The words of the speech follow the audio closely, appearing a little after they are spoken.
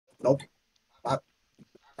Nope. Bop,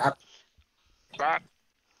 bop. Bop.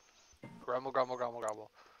 Grumble, grumble, grumble,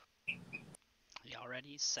 grumble. He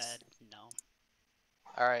already said no.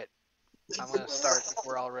 All right, I'm gonna start if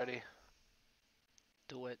we're all ready.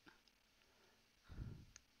 Do it.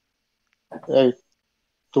 Hey,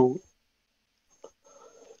 two.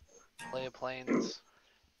 Play a planes.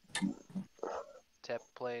 Tap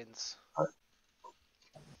planes.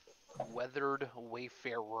 Weathered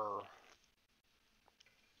Wayfarer.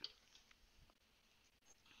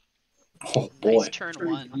 Oh Nice boy. turn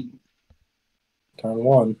one. Turn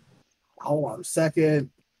one. Oh, I'm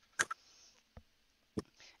second.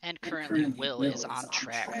 And currently, Will is on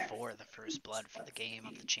track for the first blood for the game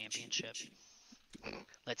of the championship.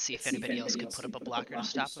 Let's see if anybody else can put up a blocker to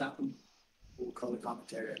stop him. Ooh, color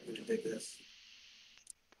commentary. I really dig this.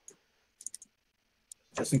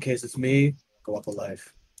 Just in case it's me, go up a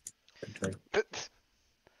life. And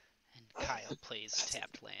Kyle plays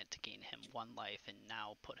tapped land to gain him 1 life and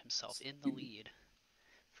now put himself in the lead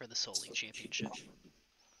for the Soul League Championship.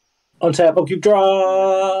 Untap, upkeep,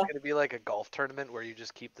 draw. It's gonna be like a golf tournament where you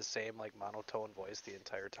just keep the same like monotone voice the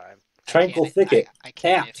entire time. Tranquil Thicket. I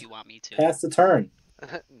can Tapped. if you want me to. Pass the turn.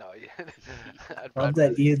 No, I'd love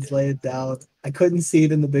that Ian's laid it down. I couldn't see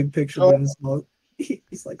it in the big picture, but in smoke,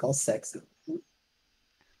 he's like all sexy.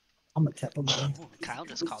 I'm gonna tap him. Ooh, Kyle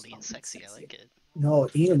just called Ian sexy. I like it. No,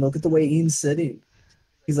 Ian, look at the way Ian's sitting.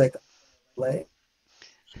 He's like, play.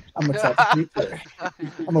 I'm gonna tap a creature.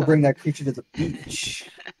 I'm gonna bring that creature to the beach.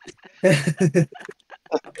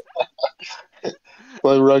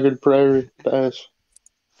 Play rugged prairie. Pass.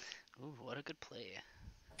 Ooh, what a good play.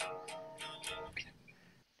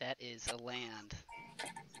 That is a land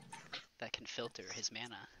that can filter his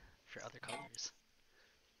mana for other colors.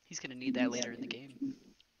 He's going to need that later in the game.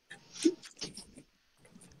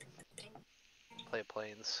 Play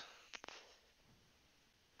planes.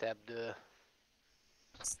 Tab de.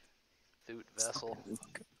 Thoot vessel.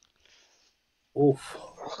 Oof.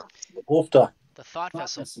 Oofta. The Thought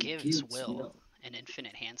Vessel gives Will an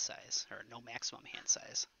infinite hand size, or no maximum hand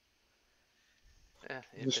size.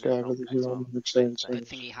 This guy really Good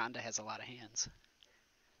thing E Honda has a lot of hands.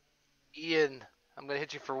 Ian, I'm gonna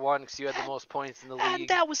hit you for 1 because you had the most points in the league. And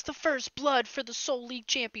that was the first blood for the Soul League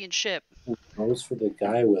Championship. Goes for the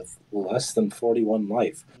guy with less than 41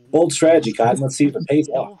 life. Bold strategy, Cotton. Let's see if it pays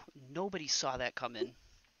off. Nobody saw that coming.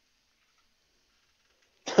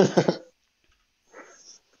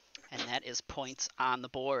 And that is points on the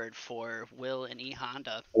board for Will and E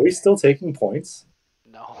Honda. Are we still taking points?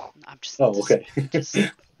 No. I'm just. Oh, okay. Just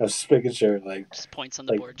I was just making sure. Like, just points on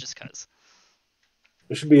the board, just cause.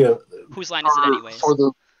 There should be a. Whose line is it, anyways?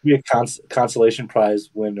 Be a consolation prize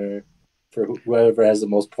winner for whoever has the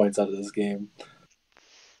most points out of this game.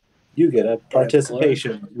 You get a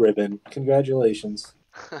participation ribbon. Congratulations.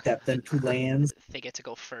 Tap them 2 lands. They get to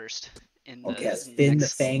go first. Okay, spin the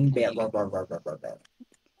fang bear.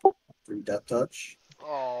 3 death touch.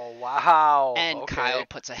 Oh, wow. And okay. Kyle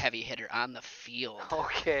puts a heavy hitter on the field.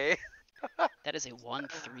 Okay. That is a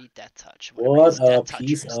 1/3 death touch. What a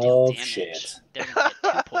piece of shit. They're going to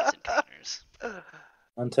get 2 poison counters.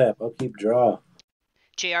 Untap, upkeep, draw.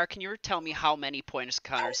 JR, can you tell me how many points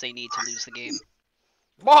counters they need to lose the game?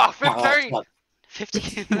 Oh, 15!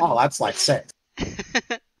 15? Oh, that's like 6.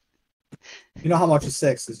 You know how much is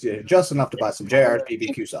 6 is just enough to buy some JR's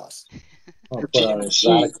BBQ sauce. I'll put on an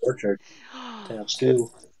exotic orchard. Tap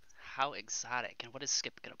 2. How exotic. And what is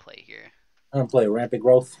Skip going to play here? I'm going to play Rampant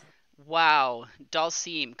Growth. Wow.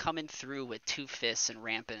 Dhalsim coming through with 2 fists and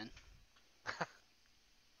rampant.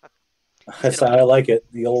 That's how I like it.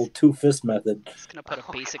 The old 2-fist method. He's going to put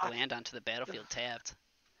a basic land onto the battlefield tapped.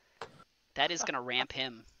 That is going to ramp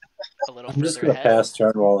him a little further ahead. I'm just going to pass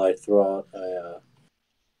turn while I throw out a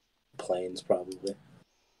planes, probably.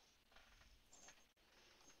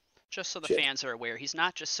 Just so the fans are aware, he's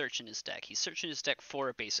not just searching his deck. He's searching his deck for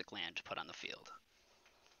a basic land to put on the field.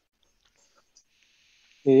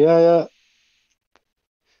 Yeah.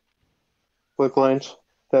 Play planes.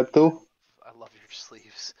 Tap 2. I love your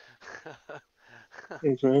sleeves.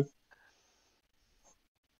 Thanks, man.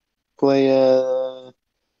 Play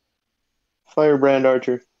Firebrand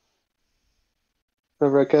Archer.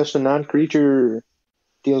 Whenever I cast a non-creature,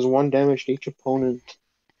 deals 1 damage to each opponent.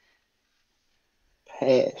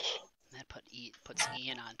 Pass. That puts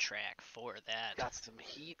Ian on track for that. Got some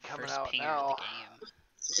heat coming first out pinger now. of the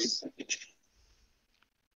game.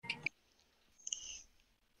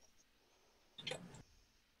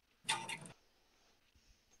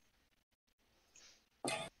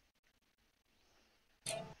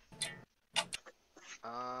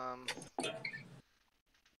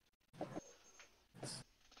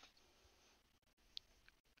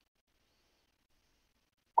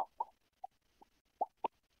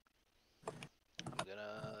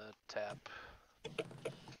 tap.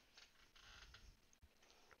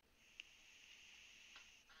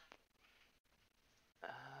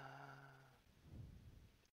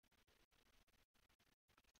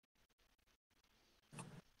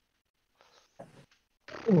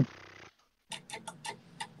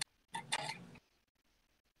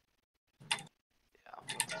 Yeah,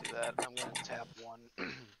 let's do that. I'm gonna tap one.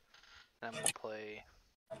 And I'm gonna play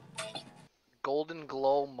Golden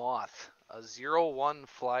Glow Moth, a 0/1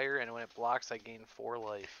 flyer, and when it blocks, I gain 4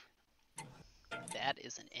 life. That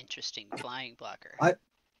is an interesting flying blocker.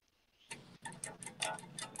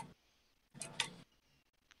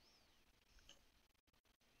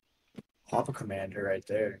 Papa Commander right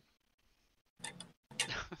there.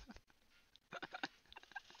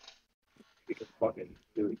 We can fucking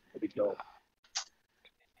do it. It'd be dope.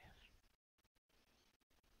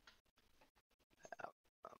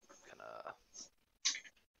 Gonna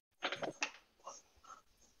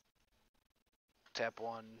tap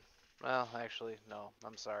one. Well, actually, no.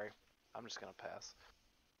 I'm sorry. I'm just gonna pass.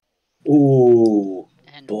 Ooh,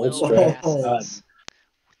 And bold Will strike. passes.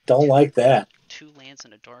 Don't like that. 2 lands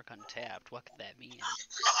and a dork untapped. What could that mean?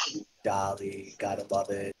 Dolly, gotta love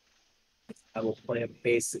it. I will play a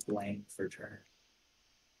basic lane for turn.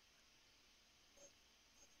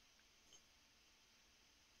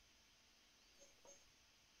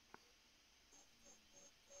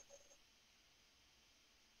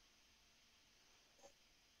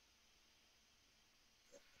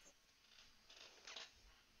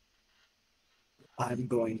 I'm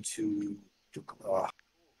going to.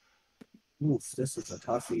 Oof, this is a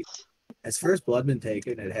toughie. Has First Blood been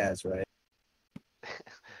taken? It has, right?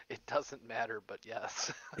 It doesn't matter, but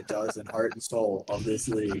yes. It does in heart and soul of this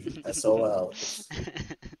league. SOL.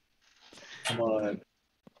 Come on.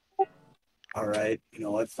 All right. You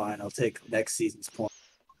know what? Fine. I'll take next season's point.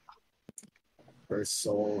 First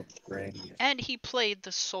Soul Ring. And he played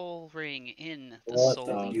the Soul Ring in the What Soul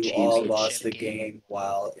the- League You all Championship lost the game. game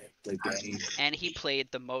while in the game. And he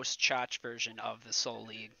played the most chotch version of the Soul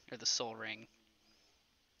League, or the Soul Ring.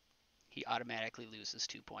 He automatically loses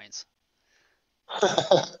 2 points.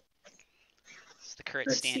 It's the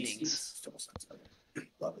current standings.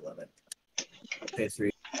 Love it. Pay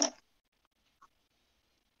 3.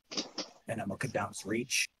 And I'm gonna cut down his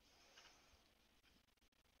reach.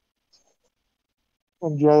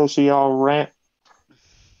 I'm jealous of y'all rant.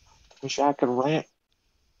 Wish I could rant.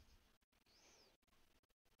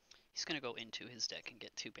 He's going to go into his deck and get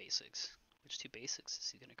 2 basics. Which 2 basics is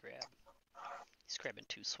he going to grab? He's grabbing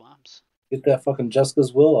 2 swamps. Get that fucking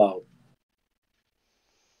Jessica's Will out.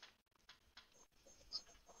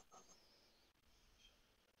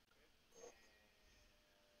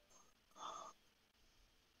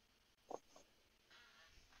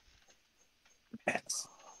 X.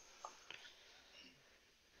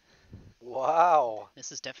 Wow.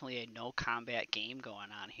 This is definitely a no combat game going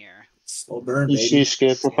on here. Slow burn, You see, baby.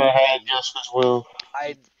 Skip, if I had just as well.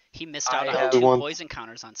 He missed out I on have- 2 One. poison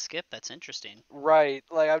counters on Skip. That's interesting. Right.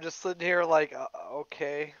 Like, I'm just sitting here like,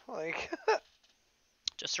 okay. Like,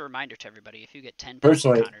 Just a reminder to everybody, if you get 10 poison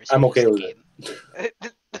Personally, counters, you I'm lose okay the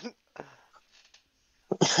with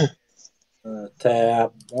game.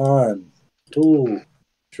 Tap 1, 2,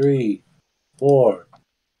 3, 4.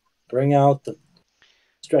 Bring out the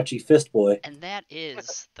stretchy fist boy. And that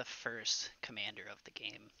is the first commander of the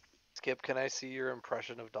game. Skip, can I see your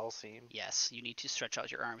impression of Dhalsim? Yes, you need to stretch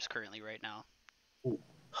out your arms currently right now.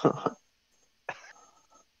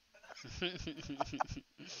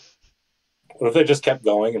 What if they just kept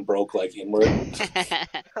going and broke like inward?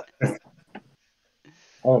 I'm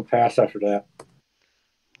gonna pass after that.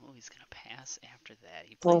 Oh, he's gonna pass after that.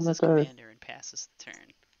 He Oh, plays my his God. commander and passes the turn.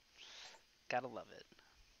 Gotta love it.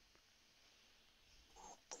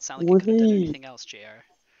 Sound like you could have done Whee! anything else, JR.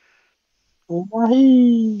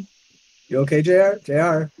 Wahee! You okay, JR?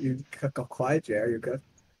 JR? You go quiet, JR. You're good.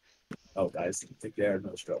 Oh, guys, I think JR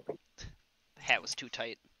no stroke. The hat was too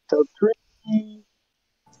tight. Top 3.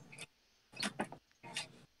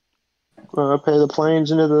 I pay the plains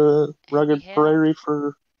into the rugged we have- prairie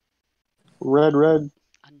for red.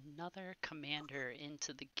 Another commander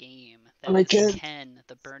into the game. Oh, That is Ken. Ken,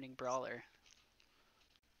 the Burning Brawler.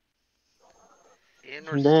 In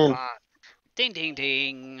Dan. response. Ding, ding,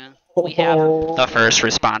 ding. We have the first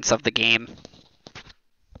response of the game.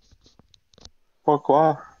 Pourquoi?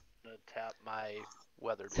 I'm gonna tap my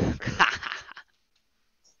Weathered Warfare.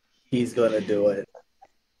 He's gonna do it.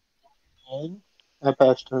 I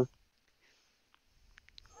passed him.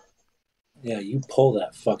 Yeah, you pull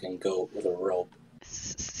that fucking goat with a rope.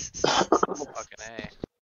 Fucking A.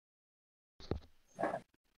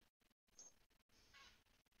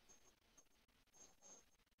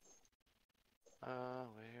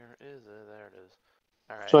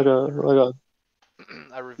 It's like a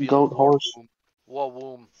I reveal goat horse.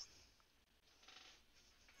 womb.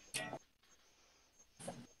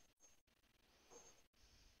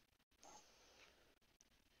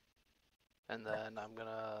 And then I'm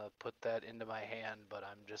gonna put that into my hand, but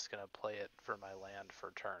I'm just gonna play it for my land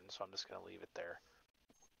for turn, so I'm just gonna leave it there.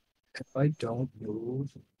 If I don't move,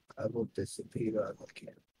 I will disappear out of the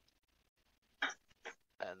camp.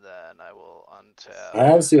 And then I will untap.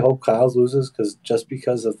 I honestly hope Kyle's loses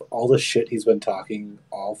because of all the shit he's been talking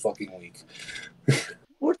all fucking week.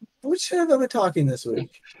 What shit have I been talking this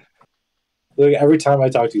week? Like every time I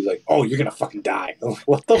talk to you, he's like, "Oh, you're gonna fucking die." I'm like,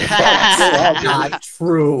 what the fuck? Not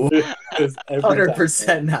true. 'Cause every time,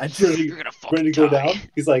 100% not true. You're gonna ready fucking to go die. down?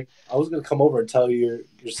 He's like, "I was gonna come over and tell you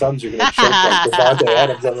your sons you're gonna choke like Devontae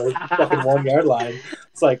Adams on the fucking 1 yard line."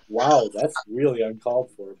 It's like, wow, that's really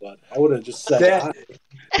uncalled for. But I would have just said, That-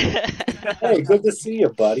 "Hey, good to see you,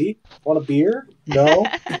 buddy. Want a beer? No?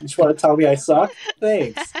 You just want to tell me I suck?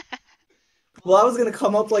 Thanks." Well, I was gonna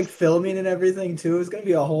come up like filming and everything too. It was gonna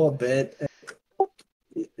be a whole bit.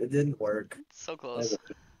 It didn't work. So close.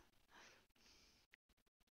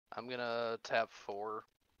 I'm gonna tap 4,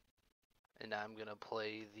 and I'm gonna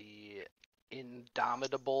play the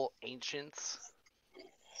Indomitable Ancients.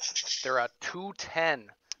 They're a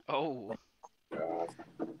 2/10. Oh. Look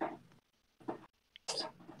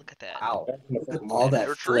at that. Wow. Look at all that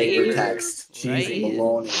They're flavor trees. text. Cheese and Right?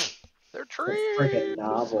 bologna. They're A trees. freaking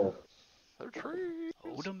novel. They're trees.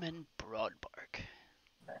 Odom and Broadbark.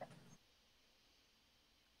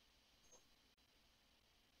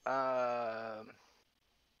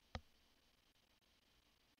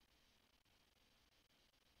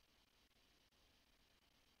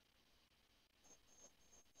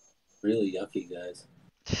 Really yucky, guys.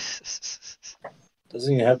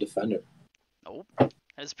 Doesn't even have defender. Nope. That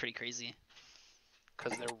is pretty crazy.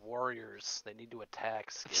 Because they're warriors. They need to attack.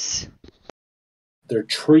 Skin. They're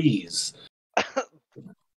trees.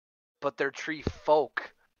 But they're tree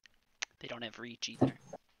folk. They don't have reach either.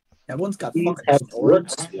 That one's got Trees fucking have sword.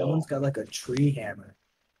 roots, That yo. one's got like a tree hammer.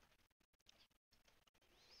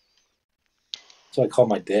 That's what I call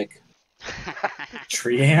my dick.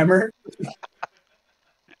 Tree hammer?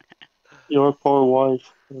 Your poor wife.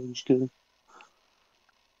 I'm just kidding.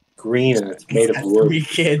 Green and it's made of Got wood. 3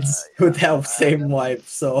 kids with that same wife,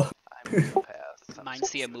 so. I will pass. I'm Mine's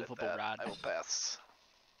so the good at immovable that. rod. I will pass.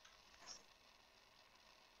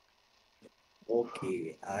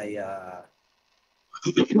 Okay,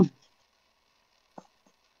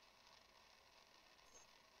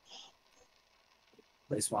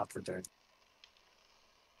 play swamp for turn.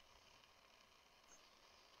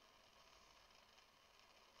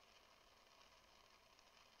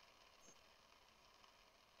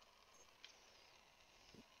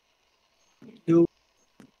 Two,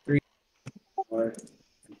 3, 4,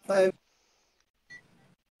 5.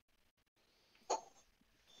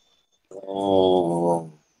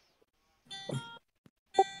 Oh.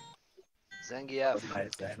 Zangief.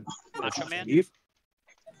 Macho Man?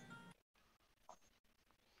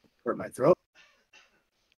 Hurt my throat.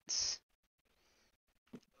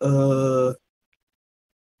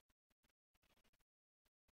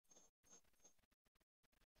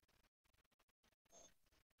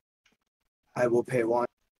 I will pay 1.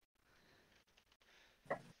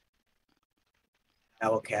 I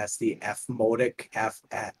will cast the aphotic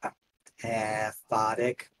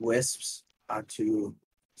wisps onto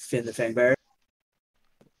Finn the Fangbearer.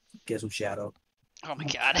 Get some shadow. Oh my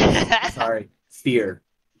god. Sorry, fear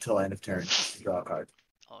until end of turn. Draw a card.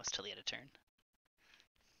 Oh, it's till the end of turn.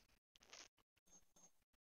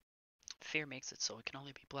 Fear makes it so it can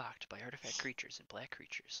only be blocked by artifact creatures and black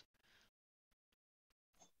creatures.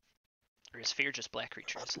 Or is fear just black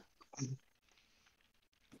creatures?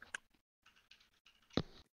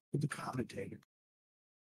 The commentator.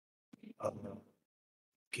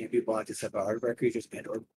 Can't be blocked except by artifact creatures and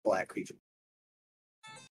or black creatures.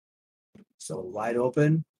 So wide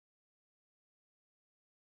open.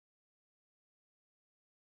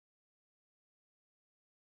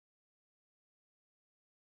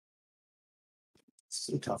 It's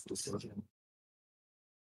a tough decision.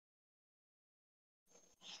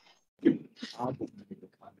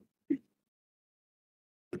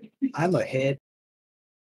 I'm a hit.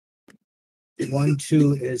 1,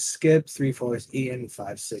 2 is Skip, 3, 4 is Ian,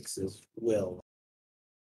 5, 6 is Will.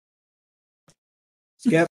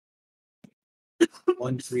 Skip.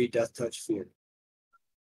 1, 3, Death Touch, Fear.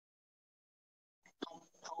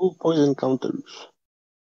 2 poison counters.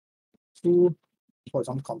 2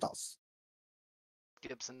 poison counters.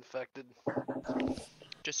 Gibbs infected.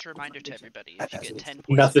 Just a reminder to everybody, if you get 10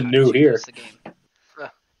 poison Nothing counters, new you here. lose the game.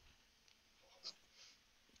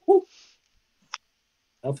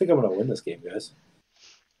 I don't think I'm gonna win this game, guys.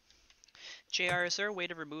 JR, is there a way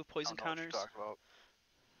to remove I poison don't know what you're counters? talking about.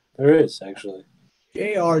 There is actually.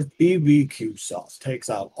 JR's BBQ sauce takes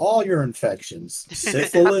out all your infections.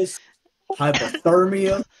 Syphilis,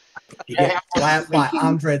 hypothermia. You get slapped by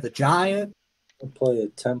Andre the Giant. I'll play a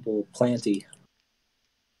Temple Planty.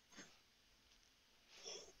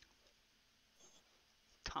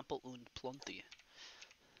 Temple und Plunty.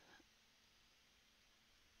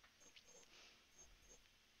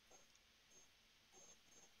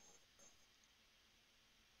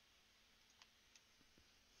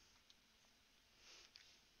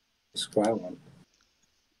 Scry one.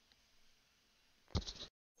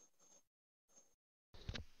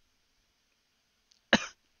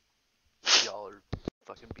 Y'all are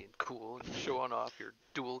fucking being cool and showing off your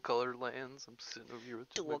dual colored lands. I'm sitting over here with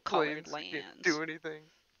my Dual-colored planes. I can't lands. do anything.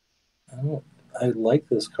 I like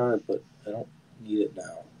this card, but I don't need it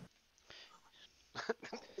now.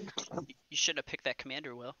 You shouldn't have picked that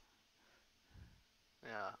commander, Will.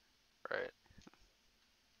 Yeah, right.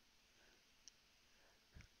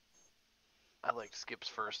 I like Skip's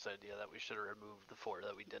first idea that we should have removed the 4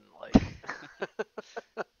 that we didn't like.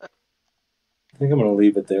 I think I'm gonna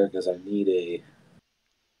leave it there because I need it.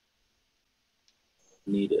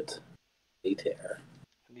 A tear.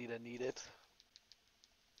 Need it.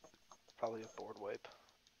 Probably a board wipe.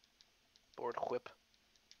 Board whip.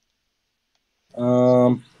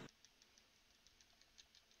 Um,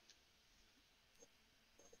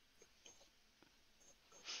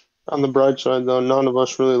 On the bright side, though, none of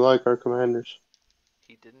us really like our commanders.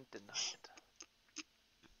 He didn't deny it.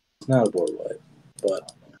 it's not a board wipe,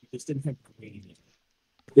 but You just didn't have green.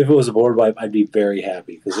 if it was a board wipe, I'd be very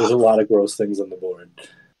happy because there's a lot of gross things on the board.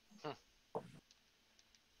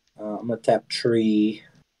 I'm gonna tap tree.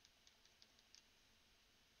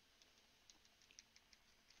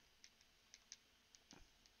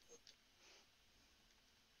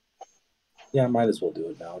 Yeah, I might as well do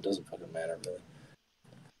it now. It doesn't fucking matter really.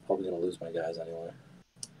 Probably gonna lose my guys anyway.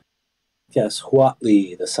 Yes,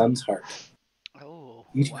 Huatli, the Sun's Heart. Oh,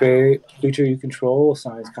 Each wow. creature you control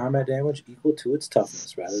assigns combat damage equal to its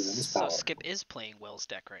toughness rather than its So power. Skip is playing Will's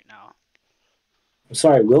deck right now. I'm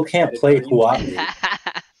sorry, Will can't play Huatli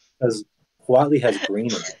because Huatli has green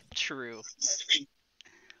in it. True.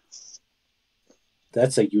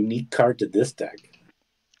 That's a unique card to this deck.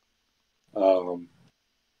 You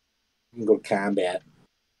can go to combat.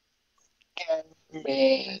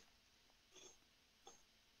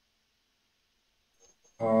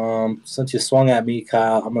 Since you swung at me,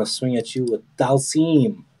 Kyle, I'm going to swing at you with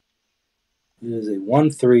Dhalsim. It is a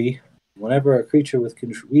 1/3. Whenever a creature with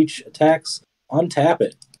reach attacks, untap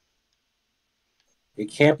it.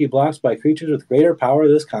 It can't be blocked by creatures with greater power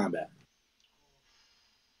this combat.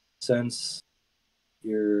 Since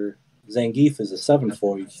your Zangief is a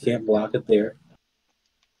 7/4, you can't block it there.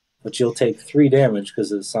 But you'll take 3 damage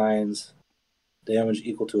because it assigns damage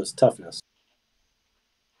equal to its toughness.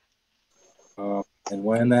 And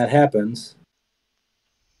when that happens,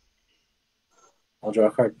 I'll draw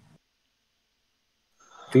a card.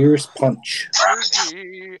 Fierce Punch.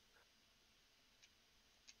 Energy!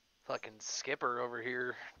 Fucking Skipper over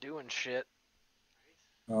here doing shit.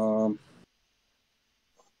 Um,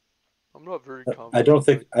 I'm not very confident. I don't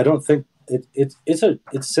think it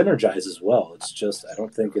synergizes as well. It's just I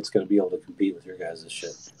don't think it's going to be able to compete with your guys'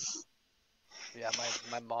 shit. Yeah,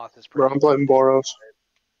 my moth is Bro, pretty. I'm playing Boros.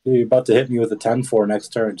 Dude, you're about to hit me with a 10-4 next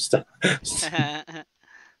turn.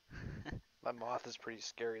 My moth is pretty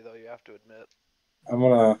scary though. You have to admit. I'm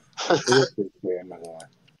gonna. I'm not gonna lie.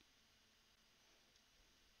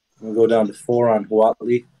 I'm gonna go down to 4 on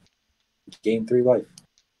Huatli. Gain 3 life.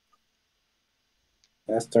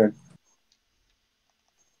 Last turn.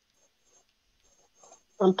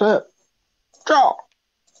 Untap. Draw.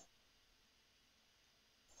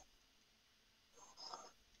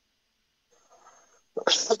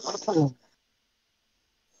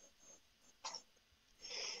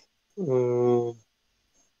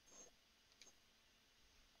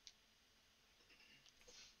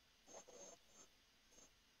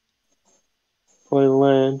 Play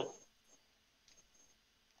land.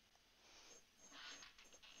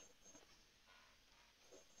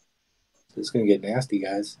 It's gonna get nasty,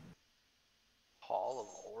 guys. Hall of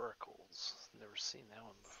Oracles. Never seen that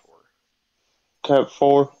one before. Tap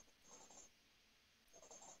 4.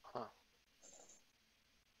 Huh.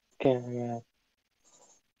 Okay.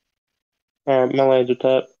 Alright, my lands are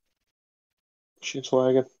tapped. Shit's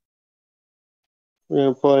wagon. We're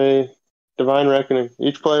gonna play Divine Reckoning.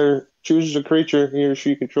 Each player chooses a creature he or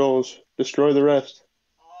she controls. Destroy the rest.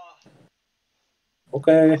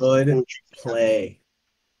 Okay. Good play.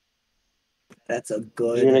 That's a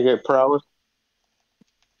You're gonna good get prowess.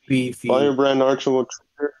 beefy. Firebrand Archer will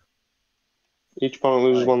trigger. Each opponent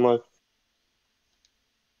loses Right. 1 life.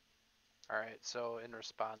 Alright, so in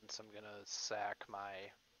response, I'm gonna sack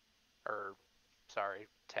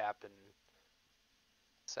tap and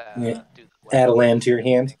Yeah. do the Add a land to your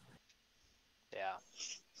hand. Yeah.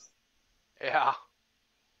 Yeah.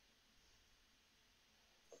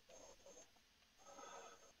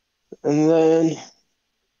 And then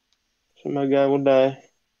so my guy will die.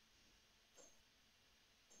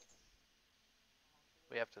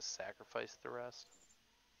 We have to sacrifice the rest.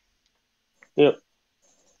 Yep.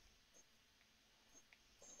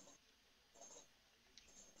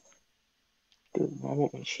 Dude, I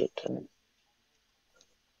want my shit turned.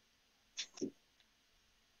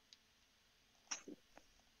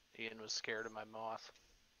 Ian was scared of my moth.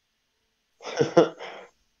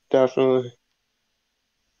 Definitely.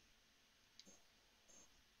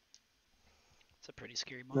 It's a pretty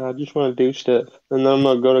scary No, moment. I just want to do stuff. And then I'm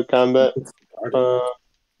gonna go to combat.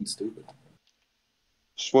 It's stupid.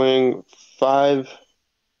 Swing 5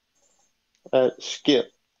 at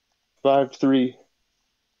skip. 5-3.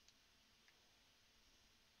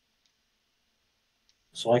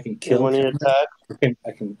 So I can And kill. when he attacks,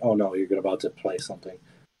 I can. Oh no, you're about to play something.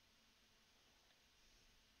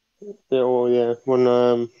 yeah, well, yeah. When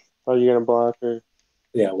are you gonna block or?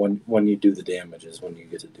 Yeah, when you do the damage is when you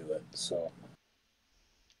get to do it. So.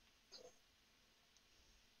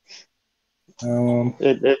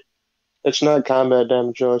 It's not combat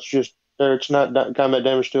damage though. It's not combat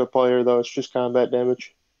damage to a player though. It's just combat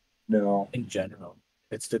damage. No. In general,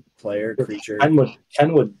 it's the player creature.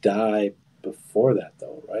 Ken would die before that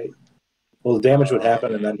though, right? Well, the damage would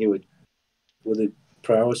happen, and then he would. Would the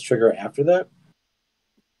prowess trigger after that?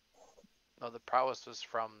 No, the prowess was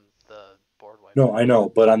from the board wipe. No, I know,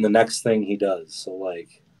 but on the next thing he does. So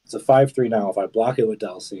like it's a 5-3 now. If I block it with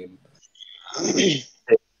Dhalsim,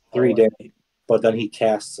 3 damage, but then he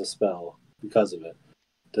casts a spell because of it.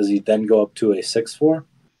 Does he then go up to a 6-4?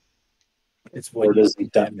 It's Or when does you he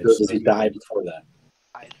damage. does he die before that?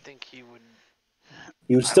 I think he would.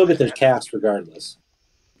 He would still get the cast regardless.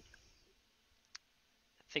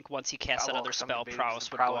 I think once he casts that well, other 'cause I'm spell, debating 'cause prowess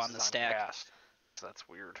the would go prowess on the is stack. cast. So that's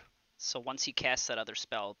weird. So once he casts that other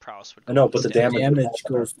spell, prowess would go I know, on but the stack. damage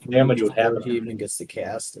goes through damage would before happen. he even gets to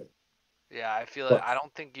cast it. Yeah, I feel But- like I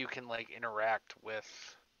don't think you can like interact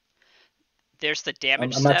with. There's the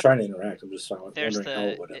damage I'm not step. trying to interact. I'm just There's wondering how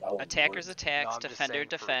the it would. attacker's attacks, No, I'm just defender saying for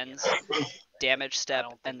defends, Ian. damage I step,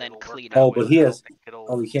 don't think and then it'll work clean that Oh, up. way. but he I don't has. think it'll-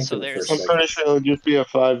 Oh, he can't So kill the there's- first I'm pretty sure it'll just be a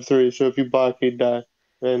 5-3. So if you block, he'd die,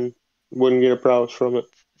 and wouldn't get a prowess from it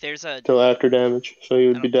There's a. till after damage. So he I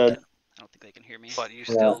would be don't, dead. I don't think they can hear me. But you Yeah,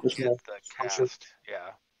 still it's get not- the I'm sure. cast.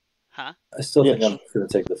 Yeah. Huh? I still think Yes. I'm going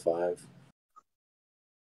to take the 5.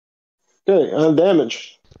 Okay, on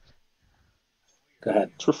damage. Go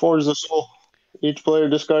ahead. It's for Forge the Soul. Each player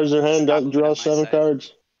discards their hand, Stop moving on draws my 7 side.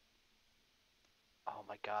 cards. Oh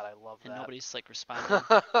my god, I love And that. nobody's like responding.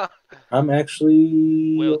 I'm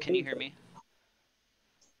actually. Will, okay can you with hear it. me?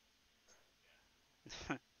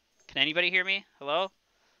 Can anybody hear me? Hello?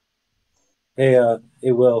 Hey,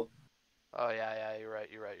 it will. Oh yeah, you're right.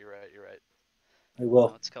 It will.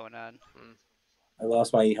 What's going on? I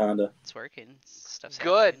lost my E Honda. It's working. Stuff's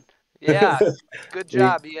Good. happening. Yeah. Good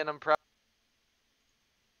job, Ian. I'm proud.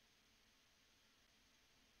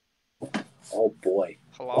 Oh boy.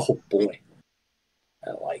 Hello? Oh boy. I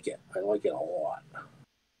like it. I like it a lot.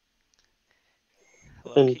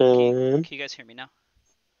 Hello? And then Can you guys hear me now?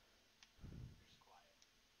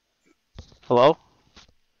 Hello.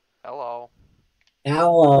 Hello.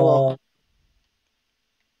 Hello.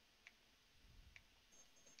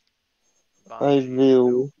 I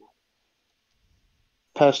will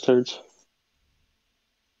pass turds.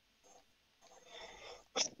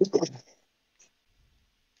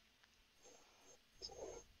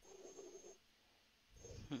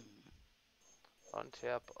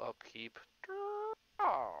 Untap, upkeep.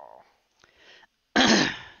 Oh.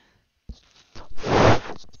 I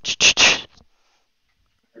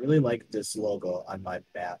really like this logo on my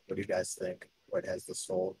map. What do you guys think? Where it has the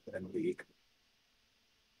soul and league.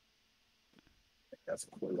 I think that's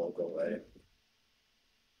a cool logo, right?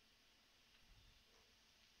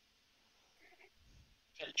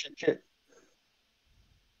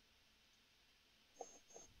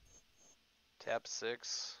 Tap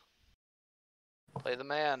 6. Play the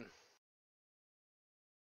man.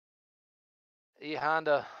 E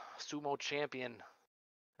Honda, sumo champion.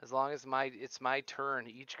 As long as it's my turn,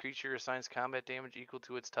 each creature assigns combat damage equal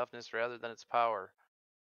to its toughness rather than its power.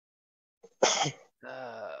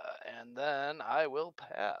 And then I will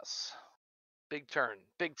pass. Big turn.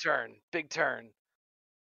 Big turn. Big turn.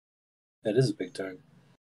 That is a big turn.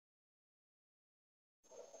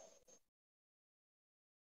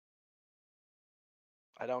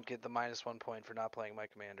 I don't get the -1 point for not playing my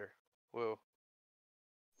commander. Woo.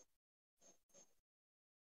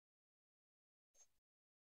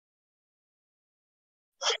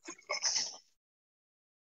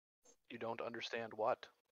 You don't understand what?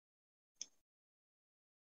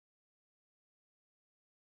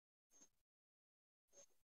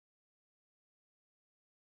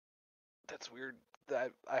 That's weird.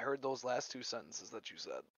 I heard those last two sentences that you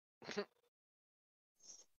said.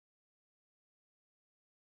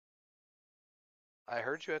 I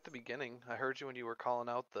heard you at the beginning. I heard you when you were calling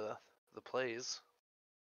out the plays.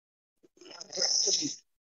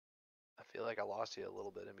 I feel like I lost you a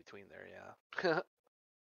little bit in between there, yeah.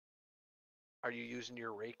 Are you using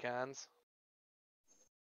your Raycons?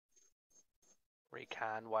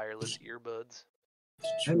 Raycon wireless earbuds?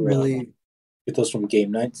 I really Get those from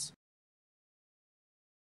game nights.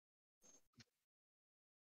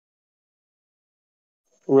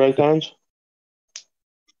 Raycons.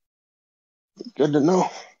 Good to know.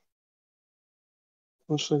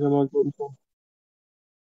 Looks like I'm not getting some.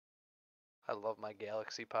 I love my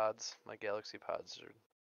Galaxy Pods. My Galaxy Pods are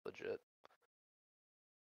legit.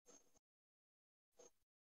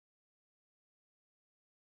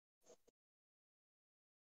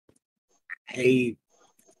 hate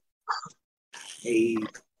it's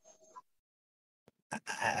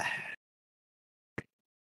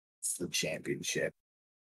the championship.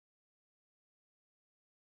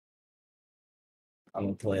 I'm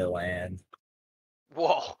gonna play a land.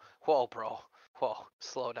 Whoa, whoa, bro. Whoa,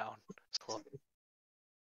 slow down. Slow.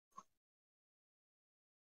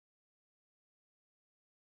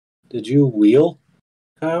 Did you wheel,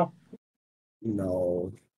 Kyle?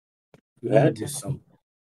 No. You I'm gonna had do to. some.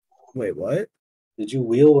 Wait, what? Did you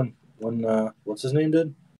wheel when what's his name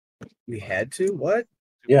did? We had to? What?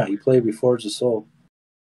 Yeah, he played before the Soul.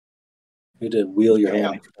 You did wheel your No,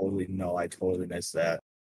 hand. I totally missed that.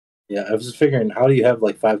 Yeah, I was just figuring, how do you have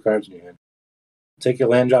like 5 cards in your hand? Take your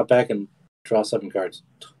land drop back and draw 7 cards.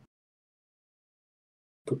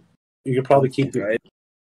 You could probably keep it. Right?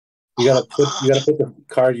 You gotta put the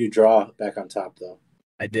card you draw back on top though.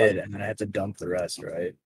 I did, and then I have to dump the rest,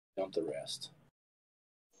 right? Dump the rest.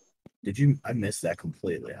 Did you? I missed that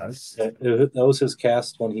completely. That was his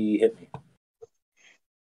cast when he hit me.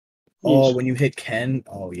 Oh, when you hit Ken?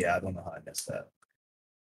 Oh, yeah, I don't know how I missed that.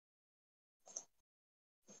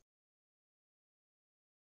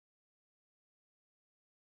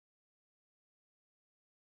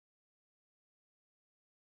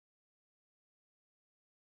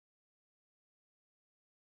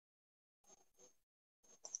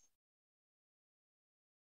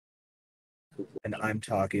 And I'm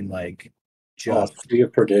talking like just Tree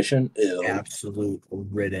of Perdition? Ew. absolute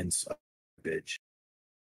riddance of bitch.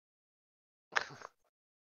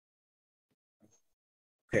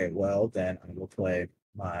 Okay, well, then I will play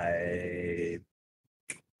my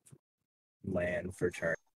land for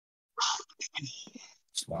turn.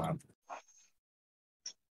 Swamp.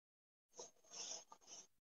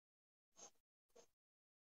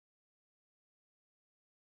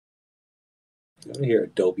 I want to hear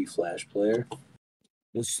Adobe Flash Player.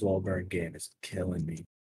 This slow burn game is killing me.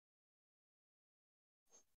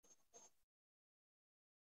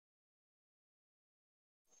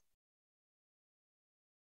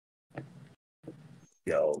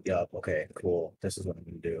 Yup, okay, cool. This is what I'm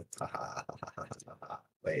gonna do.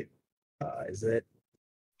 Wait, is it?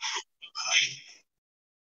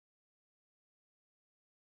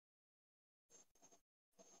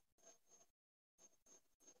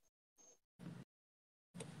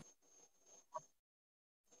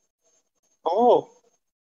 Oh,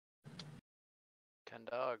 Ken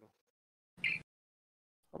Dog.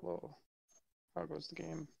 Hello. How goes the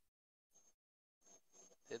game?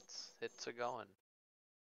 It's a going.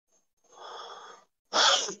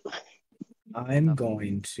 I'm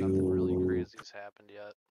going Nothing really to. crazy's happened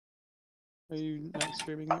yet. Are you not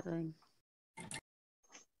streaming it, Ryan?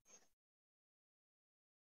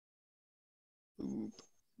 Oop.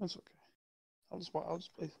 That's okay. I'll just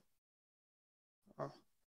play.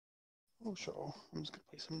 Oh, sure. I'm just gonna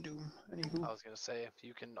play some Doom. Anywho. I was gonna say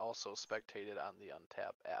you can also spectate it on the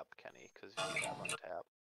Untap app, Kenny, because you have Untap.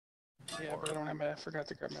 Yeah, but I forgot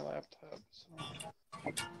to grab my laptop.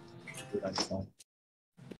 So.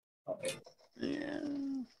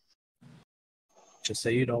 Yeah. Just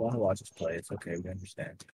say you don't want to watch us play. It's okay. We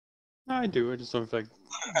understand. I do. I just don't feel like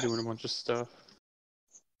doing a bunch of stuff.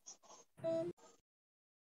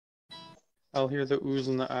 I'll hear the oohs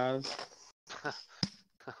and the ahs.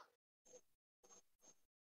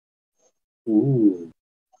 Ooh.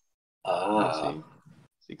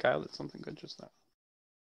 See, Kyle did something good just now.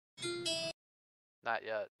 Not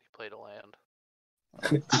yet. He played a land.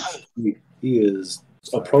 He is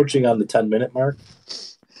approaching on the 10-minute mark.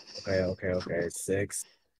 Okay. 6.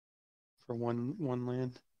 For one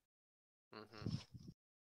land. Mm-hmm.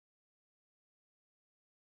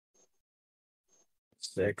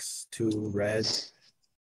 6, 2 reds.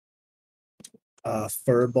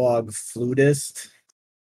 Furbog Flutist.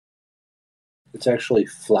 It's actually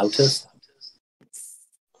Flautist.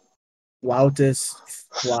 Flaublog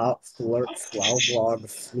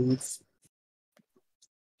Flutes.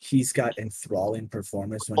 He's got enthralling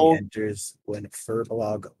performance when he enters. When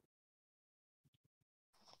Furbolg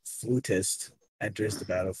Flutist enters the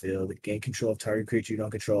battlefield, gain control of target creature you don't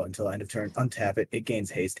control until end of turn. Untap it. It gains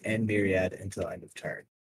haste and myriad until end of turn.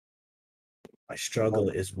 My struggle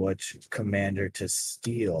is which commander to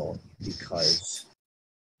steal because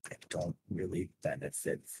I don't really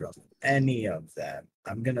benefit from any of them.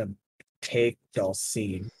 I'm gonna take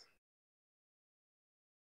Dhalsim.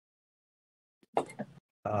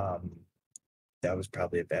 That was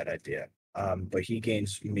probably a bad idea. But he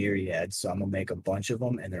gains myriad, so I'm gonna make a bunch of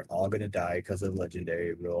them, and they're all gonna die because of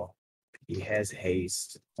legendary rule. He has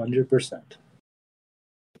haste. 100%.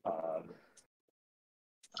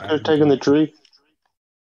 You're taking the tree.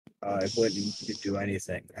 I wouldn't do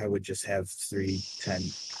anything. I would just have 3, 10.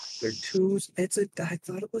 They're 2s. I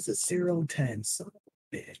thought it was a 0-10. Son of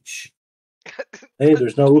a bitch. Hey,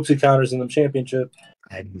 there's no oopsie counters in the championship.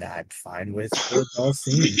 I'm not fine with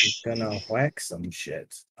Dhalsim. He's gonna whack some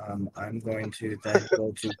shit. I'm going to then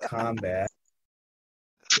go to combat.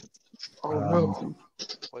 Oh no.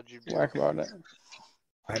 What'd you do? Whack about it.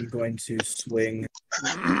 I'm going to swing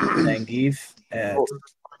Zangief at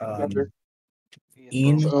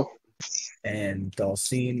Ian and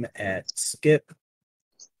Dhalsim at Skip.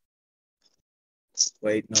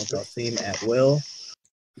 Wait, no, Dhalsim at Will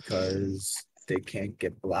because they can't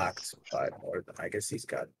get blocked by more than I guess he's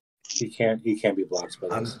got. He can't be blocked by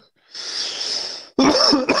I'm this.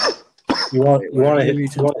 You want to hit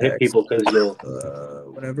people because you'll.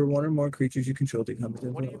 Whenever one or more creatures you control become.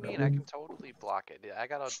 What do you mean? I can totally block it. I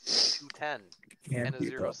got a 2/10 and a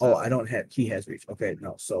 0/7. Oh, I don't have. He has reach. Okay,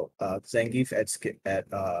 no. So Zangief at Skip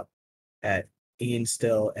at Ian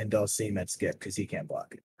Still and Dhalsim at Skip because he can't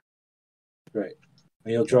block it. Right.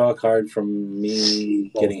 And you'll draw a card from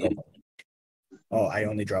me getting hit. Oh, I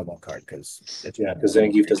only draw one card because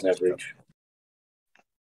Zangief doesn't have reach.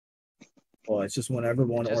 Well, it's just whenever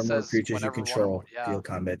one or more creatures you control deal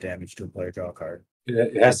combat damage to a player, draw a card.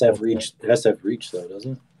 It has to have reach. It has to have reach, though,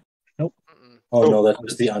 doesn't it? Nope. Oh no, that's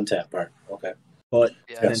just the untap part. Okay. But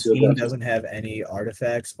since Ian doesn't have any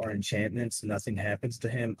artifacts or enchantments, nothing happens to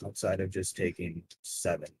him outside of just taking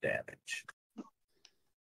 7 damage.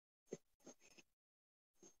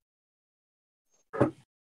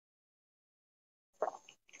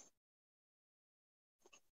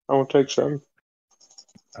 I will take 7.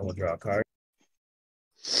 I will draw a card.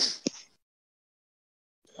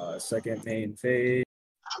 Second main phase.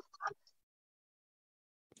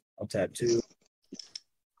 I'll tap 2.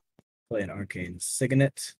 Play an Arcane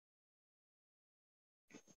Signet.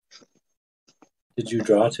 Did you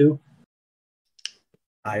draw 2?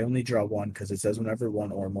 I only draw 1 because it says whenever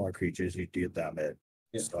one or more creatures you deal damage.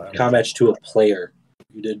 Yeah. So combat to a player.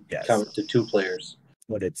 You did comment to 2 players.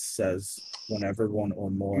 But it says whenever one or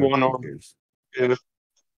more creatures. Yeah.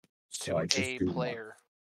 So I just a do player.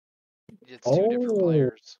 It's 2 different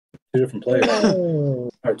players. 2 different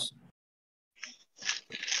players. Cards.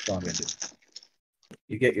 So I'm gonna do.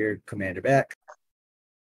 You get your commander back.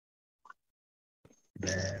 And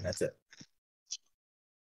then that's it.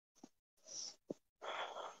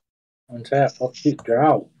 Untap. I'll keep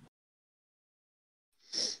draw.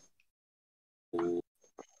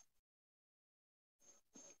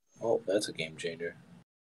 Oh, that's a game changer.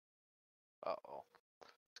 Uh-oh.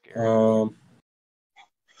 Scary.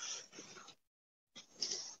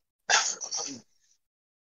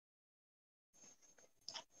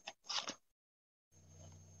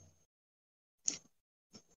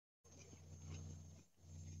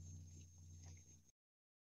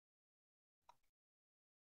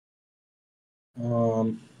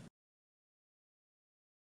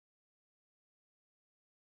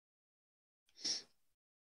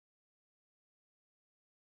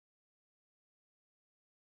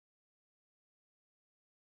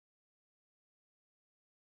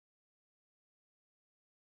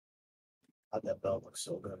 God, that belt looks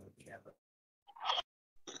so good on the camera.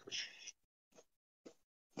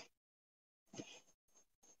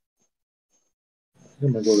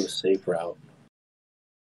 I'm gonna go the safe route.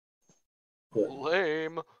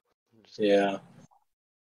 Lame. Yeah.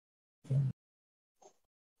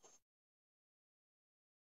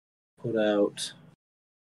 Put out.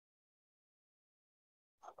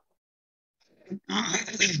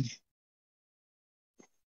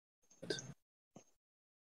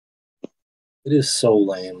 It is so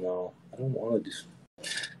lame, though. I don't want to do.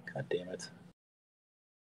 God damn it.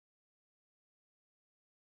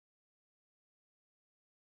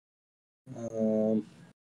 Um.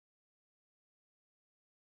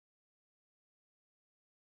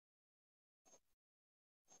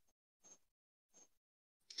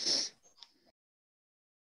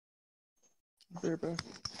 Bear back.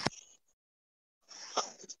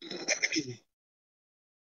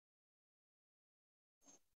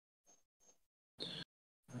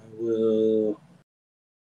 I will.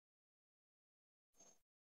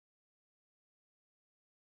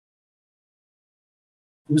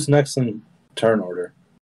 Who's next in turn order?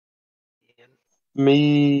 Ian.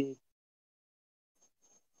 Me.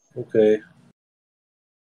 Okay.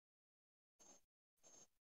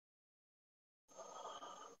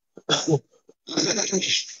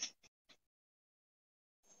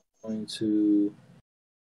 Going to.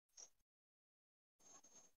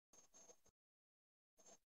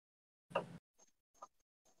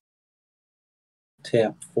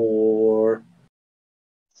 Tap for.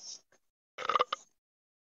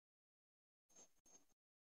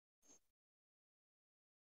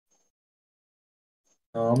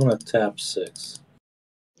 I'm gonna tap 6.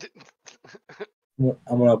 I'm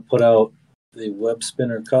gonna put out the web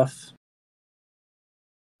spinner cuff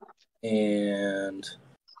and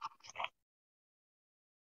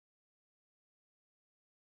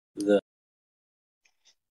the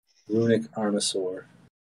runic armosaur.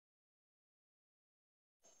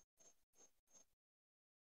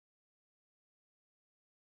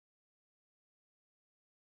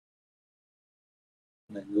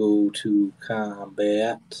 I'm gonna go to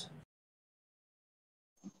combat.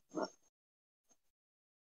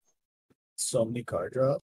 So many card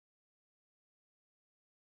drop.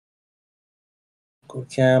 Go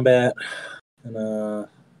to combat and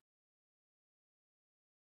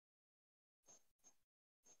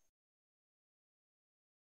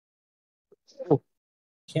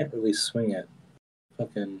can't really swing at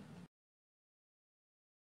fucking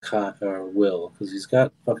or Will because he's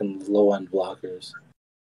got fucking low end blockers.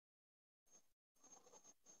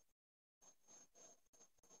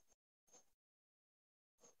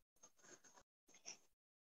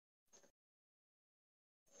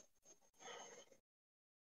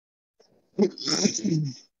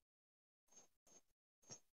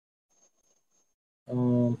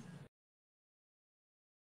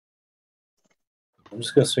 I'm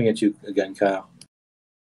just gonna swing at you again, Kyle.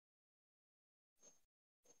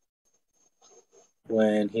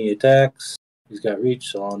 When he attacks, he's got reach,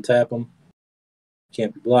 so I'll untap him.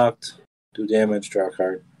 Can't be blocked. Do damage, draw a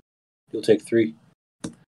card. You'll take 3.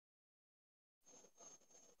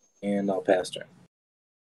 And I'll pass turn.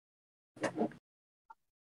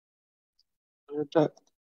 Attack.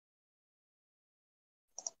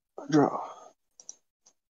 Draw.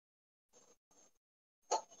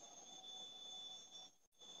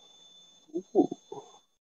 Ooh.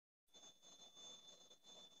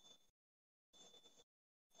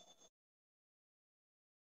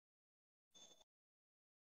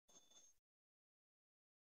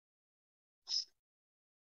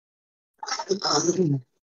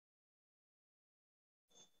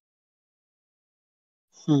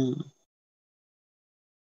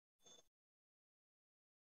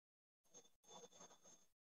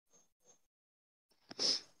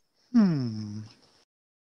 Hmm.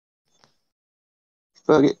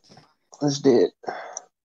 Fuck it. Let's do it.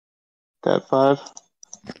 Tap 5.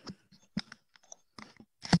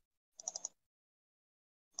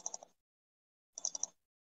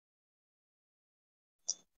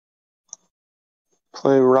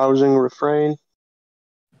 Play Rousing Refrain.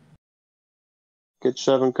 Get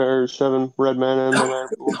 7 cards, 7 red mana in my mana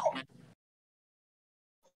pool.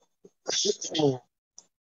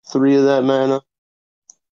 3 of that mana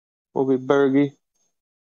will be Bergie.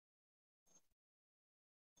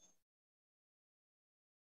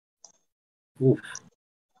 Oof.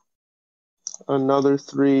 Another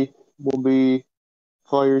 3 will be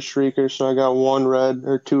Fire Shrieker, so I got 1 red,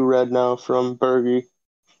 or 2 red now from Bergie.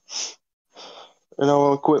 And I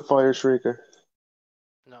will quit Fire Shrieker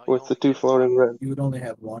No, you with the only 2 get floating 3. red. You would only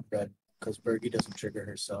have 1 red because Bergie doesn't trigger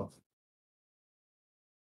herself.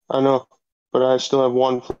 I know, but I still have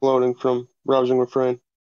 1 floating from Rousing Refrain.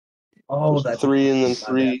 Oh, Just that's 3 and then my bad.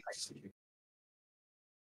 3. I see.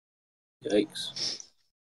 Yikes.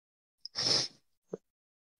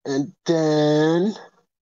 And then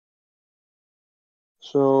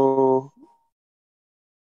So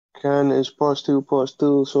Ken is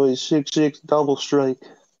 +2/+2, so he's 6/6 double strike.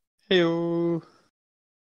 Heyo.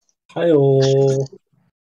 Hi-oh.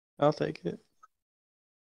 I'll take it.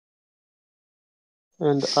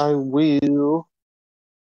 And I will.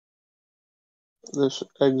 This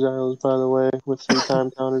exiles, by the way, with 3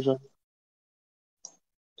 time counters on.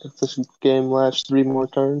 If this game lasts 3 more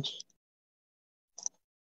turns.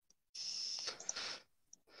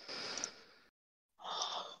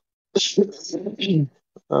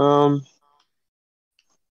 um.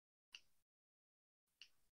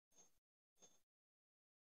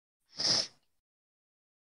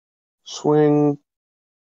 Swing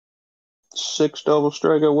 6 double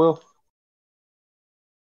strike. I will.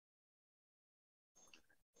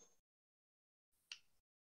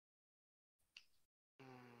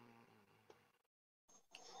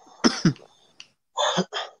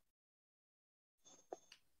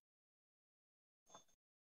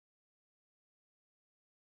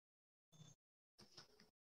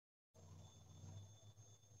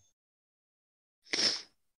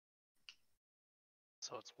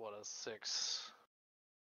 So it's what, a 6?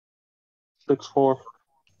 6/4.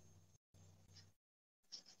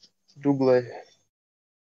 Double.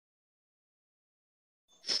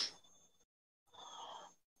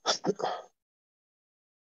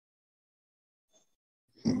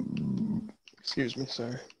 Excuse me,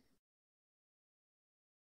 sorry.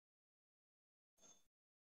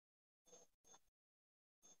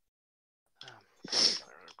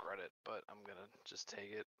 I regret it, but I'm gonna just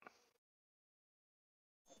take it.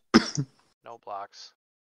 No blocks.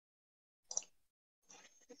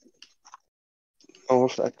 No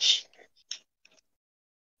effects.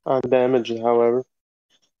 On damage, however.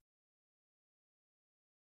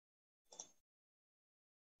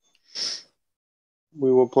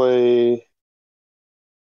 We will play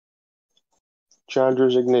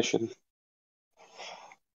Chandra's Ignition.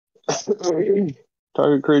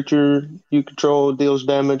 Target creature you control deals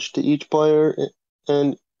damage to each player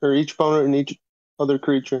or each opponent and each other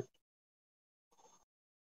creature.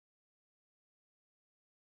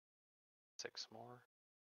 6 more.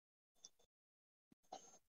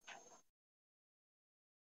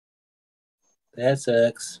 That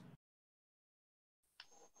sucks.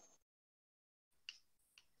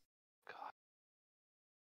 God.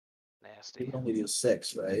 You Nasty. can only do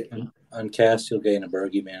 6, right? On cast, you'll gain a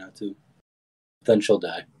Bergie mana too. Then she'll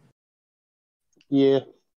die. Yeah.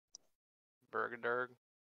 Bergadurg.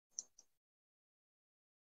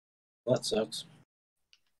 That sucks.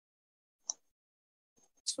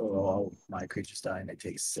 So all my creatures die and I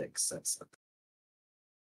take 6. That's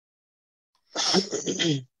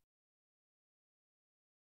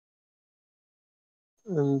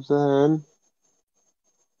And then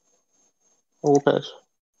I will pass.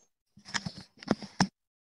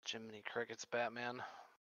 Jiminy Crickets, Batman.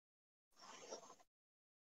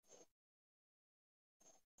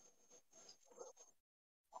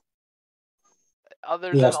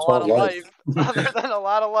 Other He than has a lot 12 of life. life. Other than a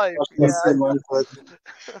lot of life. Let's Yeah. say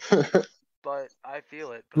life. But I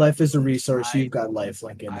feel it. But life is a resource. I- You've got life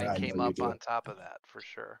link in there. I I came know you up do. on top of that for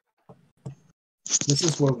sure. This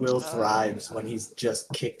is where Will thrives when he's just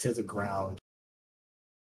kicked to the ground.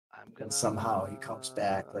 I'm gonna. And somehow he comes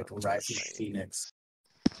back like a rising play- phoenix.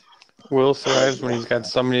 Will thrives when he's got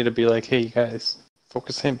somebody to be like, hey guys,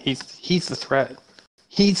 focus him. He's the threat.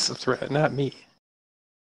 He's the threat, not me.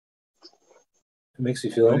 It makes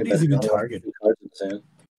you feel any Nobody's better. even Only have targeted. 2 cards in his hand.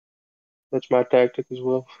 That's my tactic as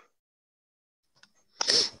well.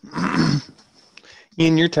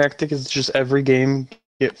 Ian, your tactic is just every game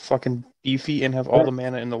get fucking beefy and have all the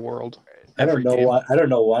mana in the world. I don't Every know game. why. I don't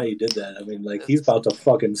know why he did that. I mean, like, he's This- about to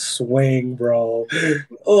fucking swing, bro.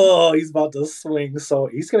 Oh, he's about to swing. So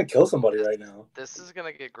he's gonna kill somebody right now. This is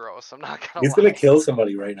gonna get gross. I'm not gonna He's lie. gonna kill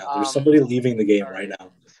somebody right now. There's somebody leaving the game right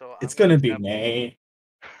now. So It's I'm gonna be tap- me.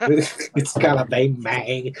 It's gonna be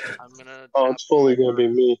me. I'm gonna. Oh, tap it's fully four. gonna be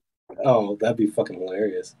me. Oh, that'd be fucking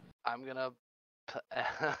hilarious. I'm gonna.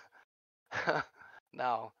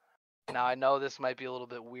 now I know this might be a little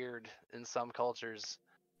bit weird in some cultures,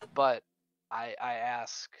 but I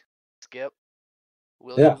ask Skip,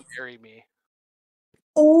 will Yeah. you marry me?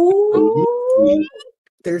 Oh,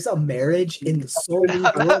 there's a marriage in the Soul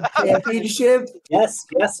League World Championship. Yes,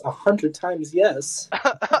 100 times yes.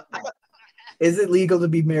 Is it legal to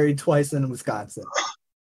be married twice in Wisconsin?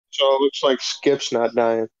 So it looks like Skip's not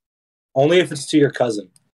dying. Only if it's to your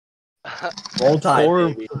cousin. Roll Tide, Or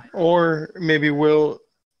baby. or maybe Will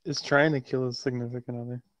is trying to kill his significant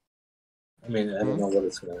other. I mean, I don't know what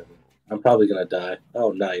it's gonna be. I'm probably gonna die.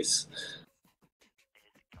 Oh, nice.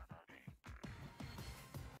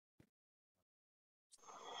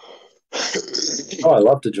 Oh, I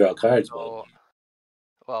love to draw cards,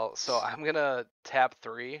 but So I'm gonna tap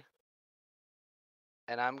 3,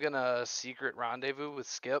 and I'm gonna secret rendezvous with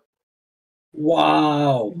Skip.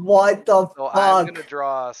 wow. What the So I'm fuck? gonna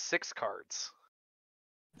draw 6 cards.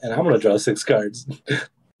 And I'm gonna draw 6 cards.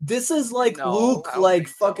 This is like No, Luke, I don't like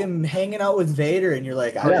think so. fucking hanging out with Vader, and you're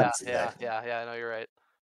like, I Oh didn't yeah, see yeah, that. yeah. I know you're right.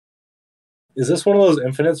 Is this one of those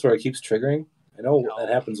infinites where it keeps triggering? I know No. that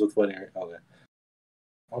happens with winning. Okay.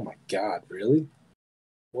 Oh my god, really?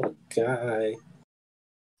 What a guy.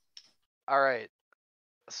 All right.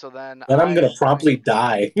 So then Then I'm gonna I'm promptly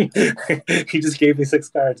die. He just gave me 6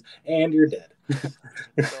 cards, and you're dead.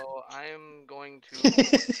 So I'm going to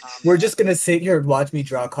put on We're that- just gonna sit here and watch me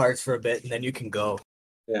draw cards for a bit, and then you can go.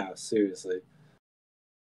 Yeah, seriously.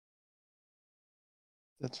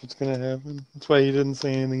 That's what's gonna happen. That's why he didn't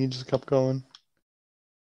say anything. He just kept going.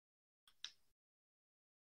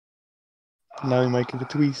 Now he might get a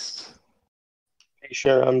twist. Hey,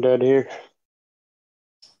 sure, I'm dead here.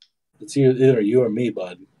 It's either you or me,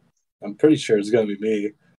 bud. I'm pretty sure it's gonna be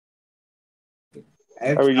me.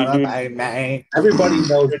 How are you, dude? Everybody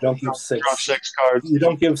knows you don't give Draw 6. 6 cards. You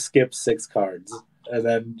don't give Skip 6 cards and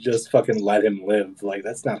then just fucking let him live. Like,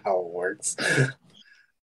 that's not how it works.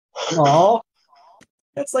 Aw.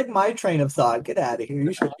 That's like my train of thought. Get out of here.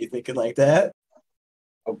 You shouldn't be thinking like that.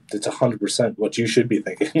 Oh, it's 100% what you should be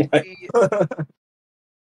thinking. Like,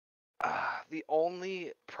 The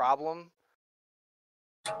only problem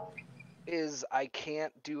is I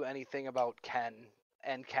can't do anything about Ken,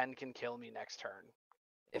 and Ken can kill me next turn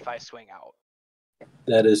if I swing out.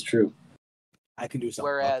 that is true. I can do something.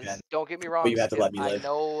 Whereas, about that. don't get me wrong, But you have to Skip, let me I live.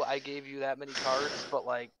 know I gave you that many cards, but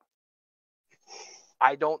like,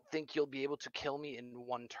 I don't think you'll be able to kill me in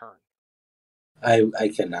one turn. I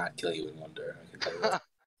cannot kill you in one turn. I can tell you that.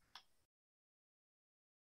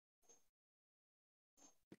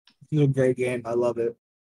 It's a great game. I love it.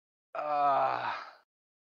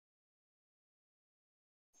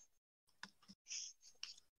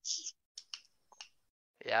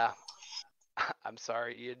 Yeah. I'm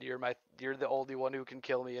sorry, Ian. You're the only one who can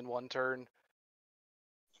kill me in one turn,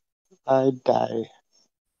 I die.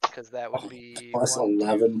 because that would be Plus 1, 2,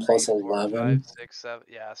 11, 3, plus 4, 5, 11. 6, 7.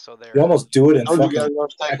 Yeah, so You there's almost do it in Told you guys fucking I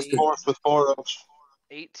was taking extra. fourth with 4 of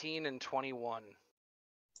 18 and 21.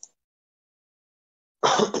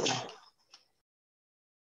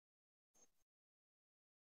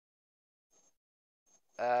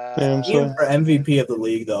 Damn, Ian so for MVP of the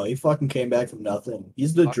league, though. He fucking came back from nothing.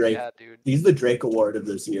 He's the Fuck Drake. yeah, dude. He's the Drake Award of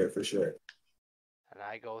this year for sure. And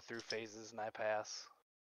I go through phases and I pass.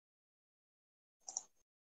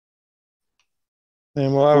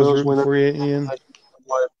 damn. Well, I was Will's rooting winning. for you, Ian.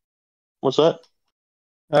 What's that?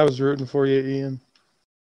 I was rooting for you, Ian.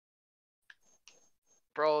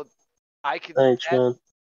 Bro, I could. Thanks, man.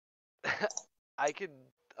 I could.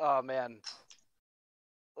 Oh man,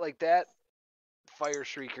 like that fire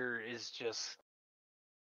shrieker is just.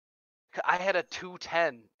 I had a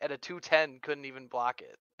 210. At a 210, couldn't even block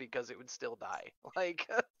it because it would still die. Like.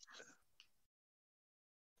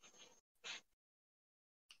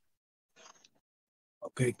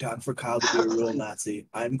 Okay, time for Kyle to be a real Nazi.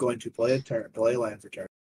 I'm going to play a land for turn.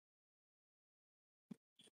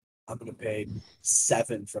 I'm going to pay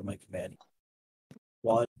 7 for my command.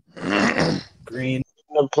 1 green,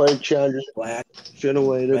 I played Chandra. black, Should have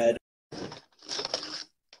waited. red,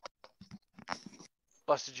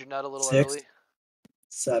 Busted your nut a little 6, early.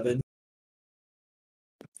 7,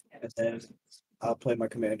 and then I'll play my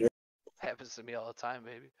commander. Happens to me all the time,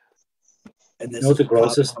 baby. And this You know what the is Kyle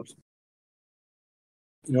grossest? comes-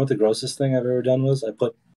 You know what the grossest thing I've ever done was? I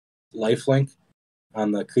put lifelink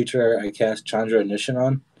on the creature I cast Chandra Ignition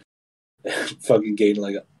on. Fucking gained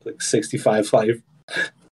like 65 life.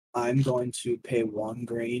 I'm going to pay 1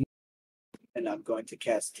 green, and I'm going to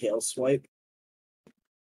cast Tail Swipe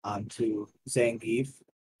onto Zangief.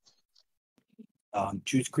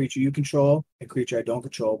 Choose creature you control and creature I don't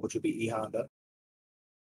control, which would be E Honda.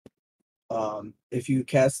 If you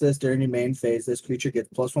cast this during your main phase, this creature gets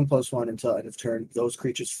 +1/+1 until end of turn. Those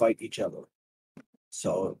creatures fight each other.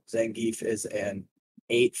 So Zangief is an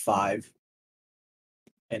 8/5,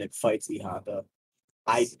 and it fights E Honda.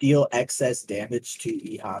 I deal excess damage to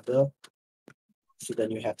E Honda, so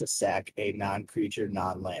then you have to sack a non-creature,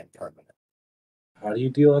 non-land permanent. How do you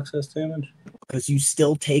deal excess damage? Because you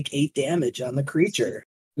still take 8 damage on the creature.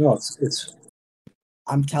 No, it's.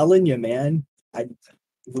 I'm telling you, man.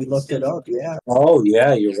 We looked it up, yeah. Oh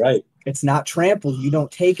yeah, you're right. It's not trampled, you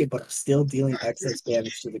don't take it, but I'm still dealing excess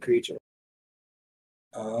damage to the creature.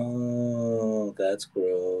 Oh, that's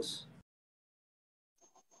gross.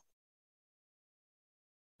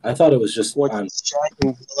 I thought it was just on. What's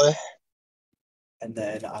stacking, Billy? and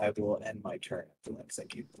then I will end my turn after that because I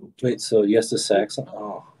keep. Wait, so he has to sack some?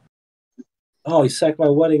 Oh, he sacked my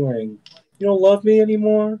wedding ring. You don't love me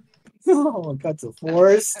anymore? Oh, got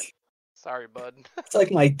divorced. Sorry, bud. It's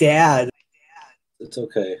like my dad. It's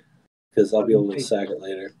okay, because I'll be able to sack it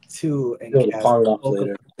later. 2 and Be able to cast pawn it off Oak of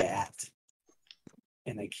later. Bat,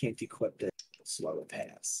 and I can't equip it. Slow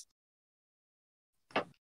pass.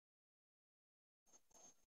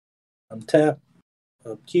 Untap,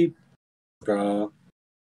 upkeep, draw.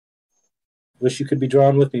 Wish you could be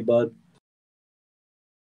drawn with me, bud.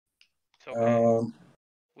 It's okay. Um,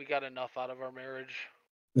 We got enough out of our marriage.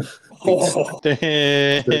 Oh,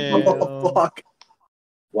 Damn. fuck!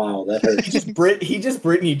 wow, that hurts. He just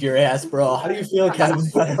Britney'd your ass, bro. How do you feel, Kevin?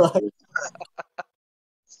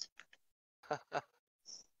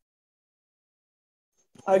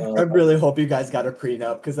 I really hope you guys got a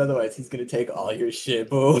prenup, because otherwise he's gonna take all your shit,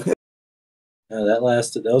 boo. Yeah, that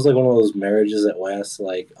was like one of those marriages that lasts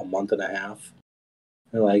like a month and a half.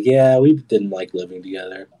 They're like, yeah, we didn't like living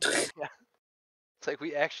together. Yeah. It's like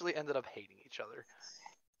we actually ended up hating each other.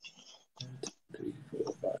 3,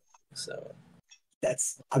 4, 5, 7.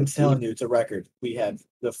 I'm telling you, it's a record. We had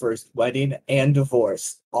the first wedding and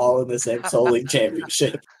divorce all in the same Soul League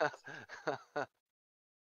championship.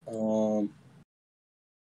 Boy.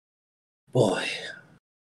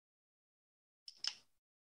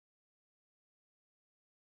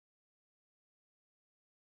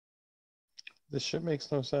 This shit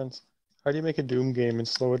makes no sense. How do you make a Doom game and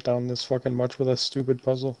slow it down this fucking much with a stupid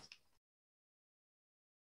puzzle?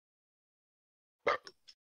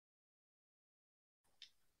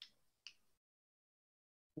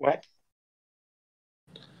 What?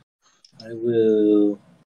 I will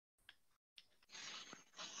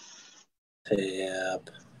tap.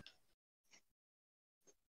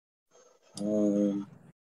 1,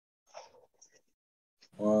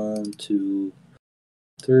 2,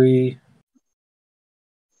 3.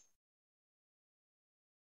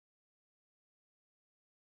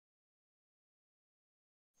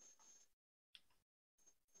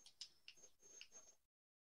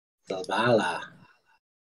 Zavala.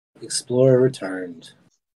 Explorer returned.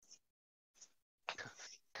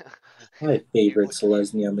 My favorite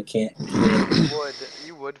Selesnya mechanic.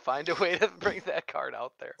 You would find a way to bring that card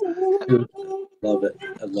out there. Love it.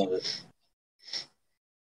 I love it.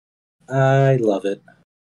 I love it.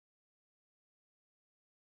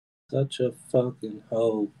 Such a fucking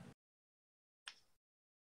hoe.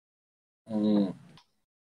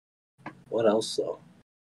 What else though?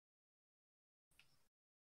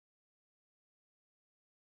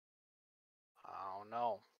 Oh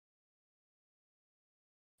no.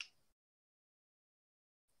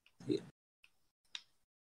 Yeah.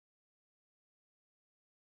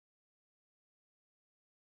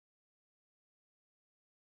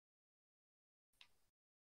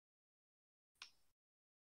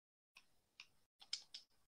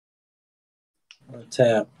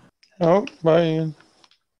 Tap Oh, bye.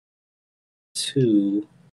 2.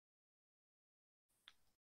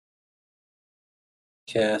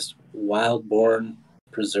 Cast Wildborn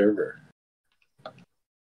Preserver.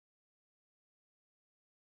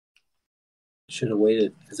 Should have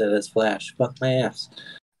waited because that has flash. Fuck my ass.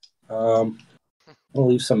 I'll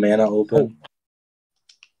leave some mana open.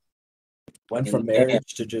 Went from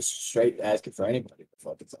marriage to just straight asking for anybody to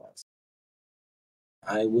fuck its ass.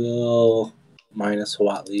 I will minus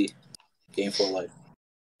Watley. Game for life.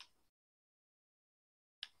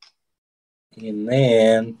 And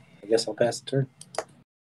then I guess I'll pass the turn.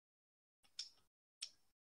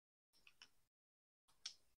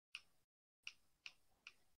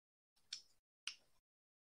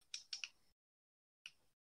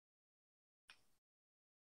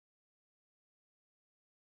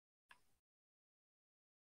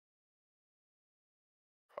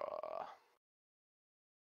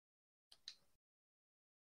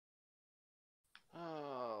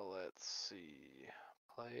 Let's see.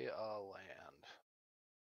 Play a land.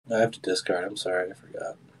 I have to discard. I'm sorry, I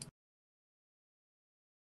forgot.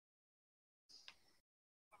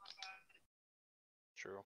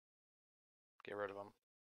 True. Get rid of them.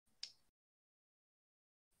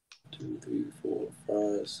 2, 3, 4,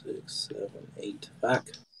 5, 6, 7, 8. Fuck.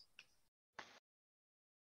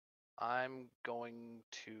 I'm going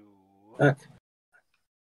to Fuck.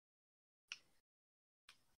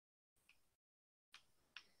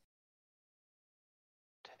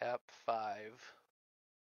 tap 5.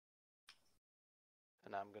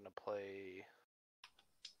 And I'm going to play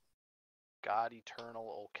God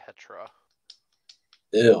Eternal Oketra.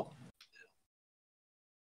 Ew.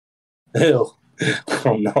 Ew.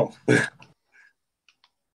 Oh no.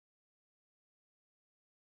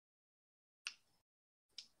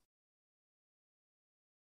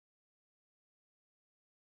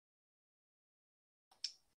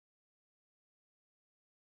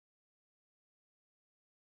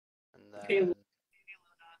 then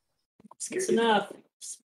It's enough.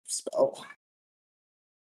 Spell.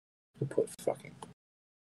 Put fucking.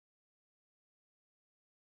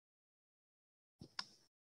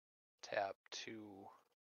 tap 2.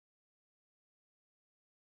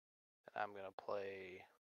 And I'm going to play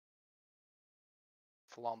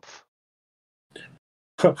Flump.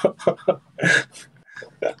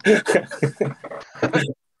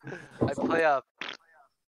 I play a.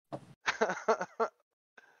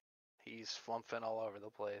 He's flumping all over the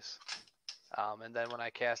place. And then when I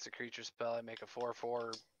cast a creature spell, I make a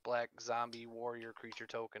 4/4 black zombie warrior creature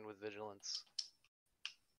token with vigilance.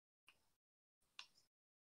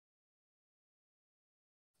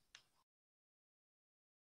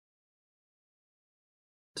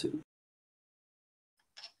 Two.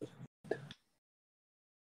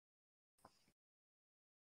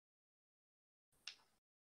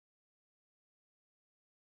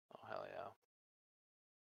 Oh, hell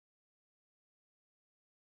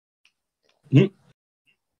yeah.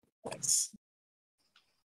 Nice.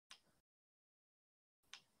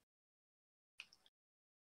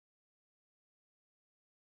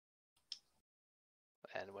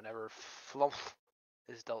 And whenever Flump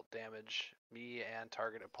is dealt damage, me and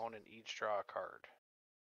target opponent each draw a card.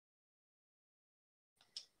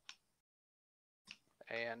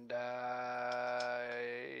 And I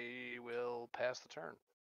will pass the turn.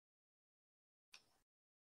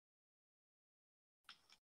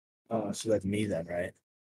 Oh, so that's me then, right?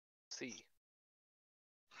 C.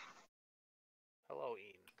 Hello,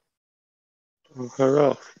 Ian. Oh,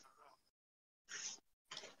 hello.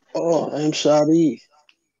 Oh, I'm sorry.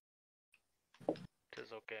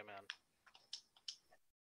 Tis okay, man.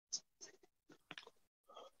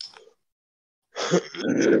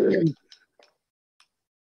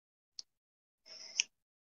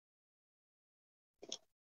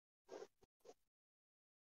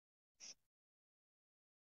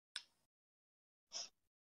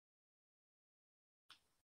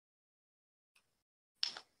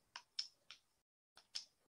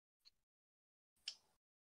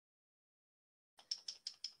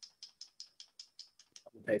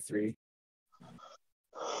 Pay 3.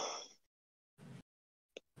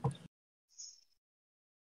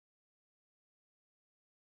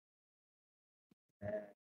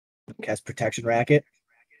 Cast Protection Racket.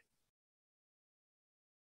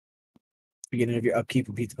 Beginning of your upkeep,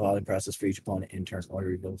 repeat the following process for each opponent in turn order.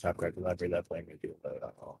 Reveal the top card of the library that playing reveal.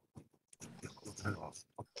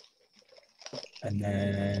 And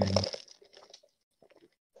then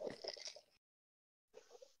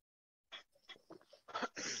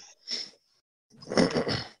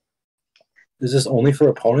Is this only for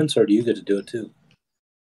opponents, or do you get to do it too?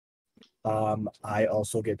 I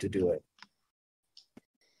also get to do it.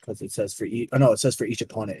 Because it says for each it says for each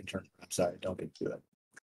opponent in turn. I'm sorry, don't get to do it.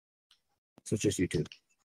 So it's just you two.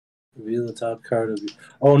 Reveal the top card of.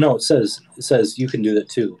 Oh no! It says you can do that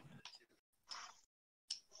too.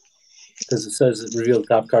 Because it says reveal the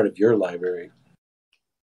top card of your library.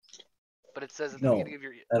 But it says at the No. beginning of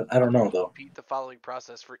your I don't know though. repeat the following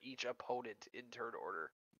process for each opponent in turn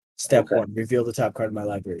order. Step Okay. 1, reveal the top card of my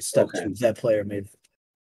library. Step Okay. 2, that player may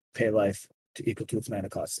pay life to equal to its mana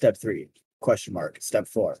cost. Step 3, question mark. Step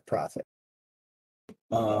 4, profit.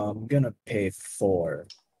 I'm gonna pay 4.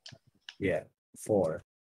 Yeah, 4.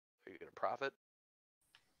 Are you gonna profit?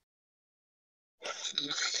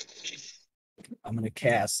 I'm gonna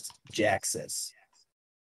cast Jaxus.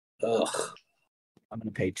 Ugh. I'm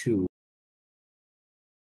gonna pay 2.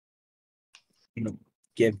 I'm gonna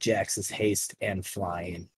give Jaxus haste and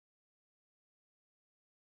flying.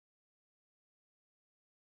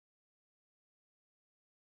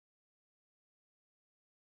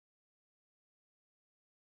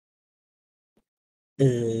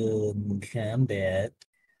 Combat.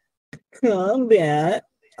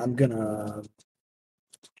 I'm gonna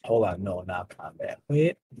hold on. No, not combat.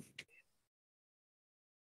 Wait.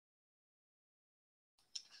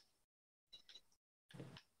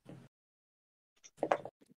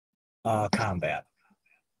 Combat.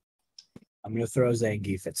 I'm gonna throw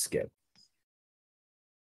Zangief at Skip.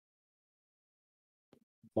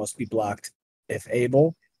 Must be blocked if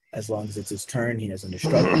able. As long as it's his turn, he has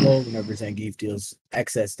indestructible. Whenever Zangief deals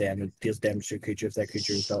damage to a creature, if that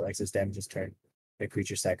creature is dealt excess damage this turn, that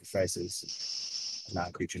creature sacrifices a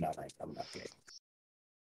non-creature, not I'm not getting.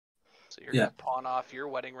 So you're gonna pawn off your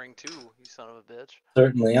wedding ring too, you son of a bitch.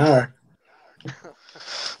 Certainly are.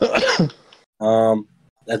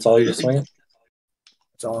 That's all you're swinging?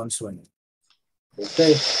 That's all I'm swinging.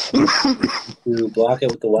 Okay. You block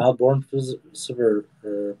it with the Wildborn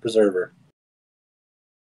Preserver.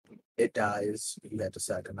 It dies. You have to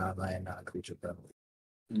sack a non-land, non-creature penalty.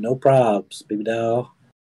 No probs, baby doll.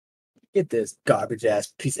 Get this garbage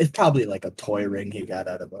ass piece. It's probably like a toy ring he got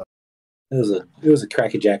out of a It was a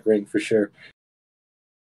crackerjack ring for sure.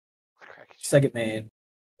 second man.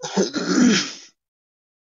 I'm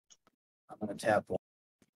gonna tap one.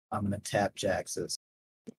 I'm gonna tap Jax's.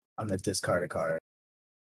 I'm gonna discard a card.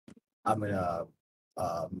 I'm gonna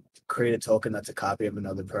create a token that's a copy of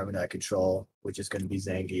another permanent I control, which is gonna be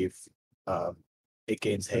Zangief. It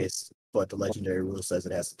gains haste, but the legendary rule says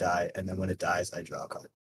it has to die, and then when it dies, I draw a card.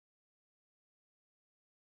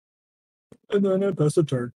 And then I pass a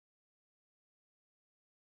turn.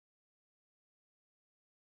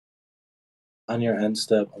 On your end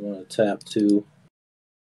step, I'm going to tap 2.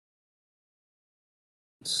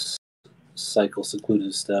 Cycle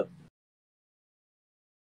secluded step.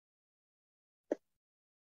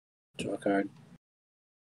 Draw a card.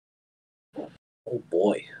 Oh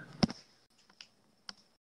boy.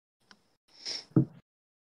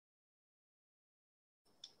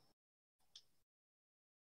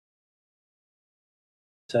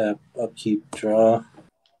 Tap, upkeep, draw.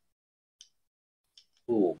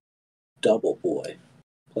 Ooh, double boy.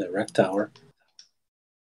 Play a Wreck Tower.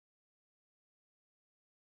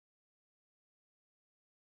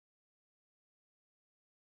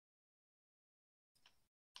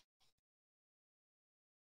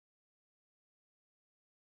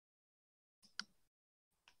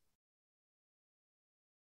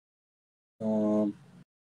 Um,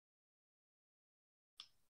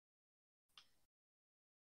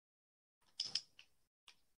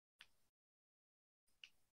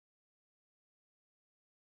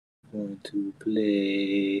 going to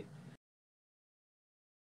play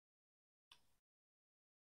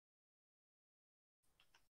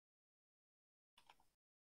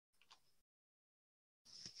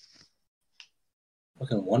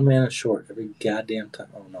fucking 1 mana short every goddamn time.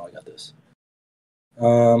 Oh no, I got this.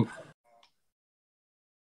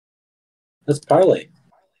 Let's parlay.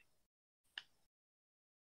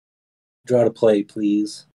 Draw to play,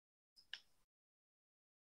 please.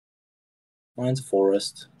 Mine's a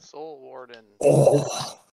forest. Soul Warden.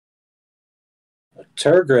 Oh, A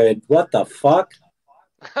Turgid. What the fuck?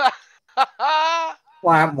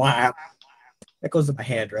 wham wham. That goes in my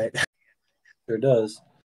hand, right? Sure does.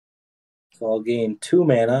 So I'll gain 2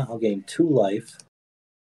 mana. I'll gain 2 life.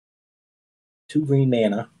 2 green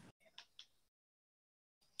mana.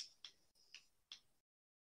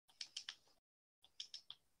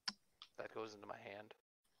 That goes into my hand.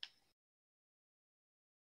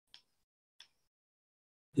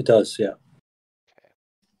 It does, yeah. Okay.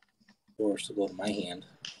 Force to go to my hand.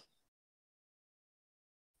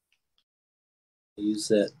 Use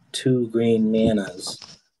that 2 green manas.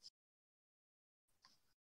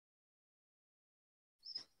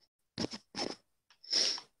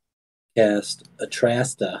 Cast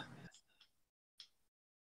Atrasta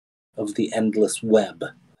of the Endless Web.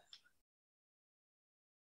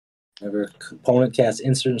 Whenever a opponent casts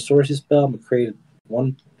instant sorcery spell, I'm going to create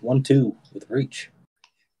 1/2 with reach.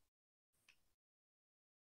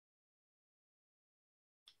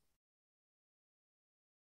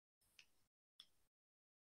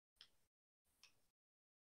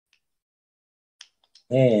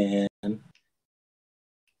 And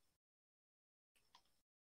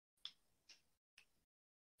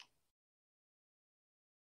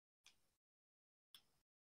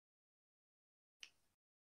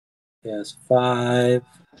cast 5.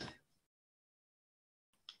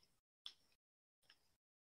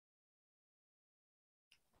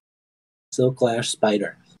 Silklash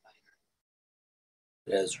Spider.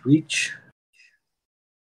 It has reach.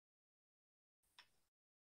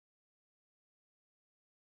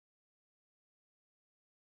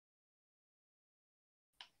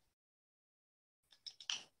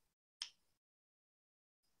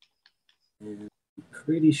 And I'm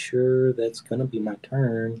pretty sure that's going to be my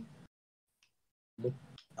turn. I'm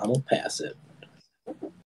going to pass it. Alright.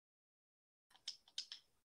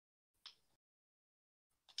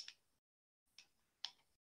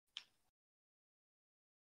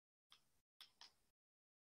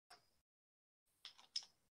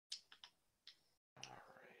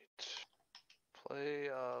 Play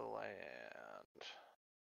a land.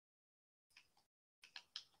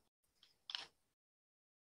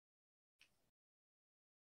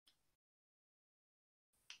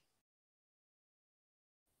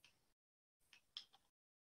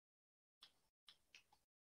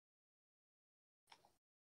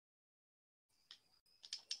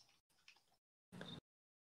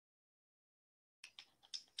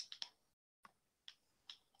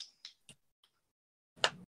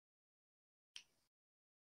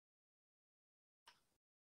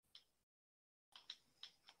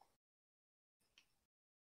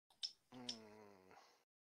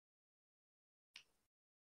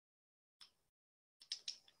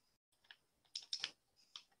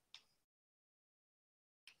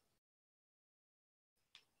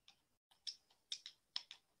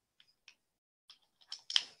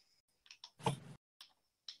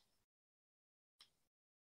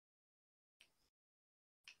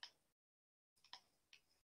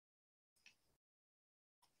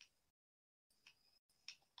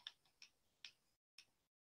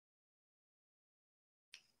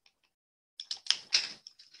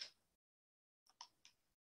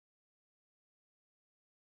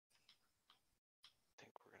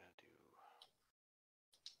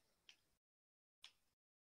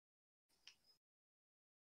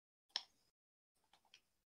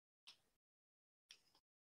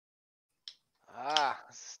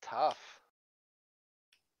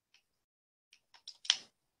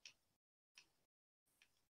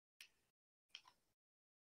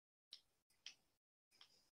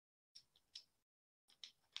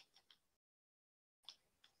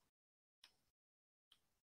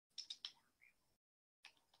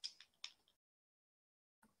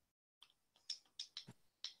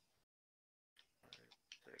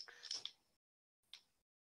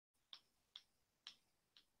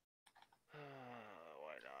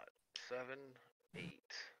 7, 8.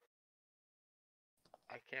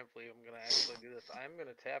 I can't believe I'm gonna actually do this. I'm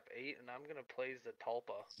gonna tap 8 and I'm gonna play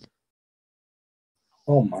Zatalpa.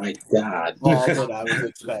 Oh my god. All that I was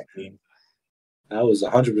expecting. I was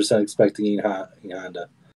 100% expecting Honda.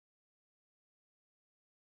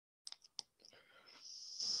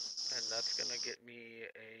 And that's gonna get me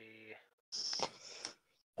a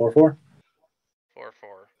 4-4?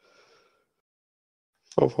 4-4.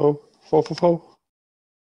 Fo.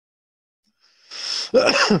 Oh,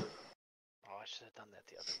 I should have done that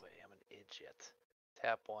the other way. I'm an idiot.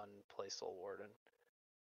 Tap 1, play Soul Warden.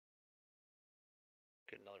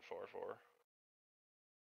 Get another 4-4.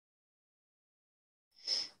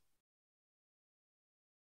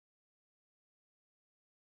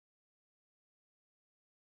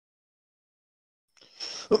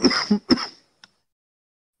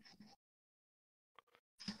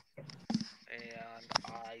 And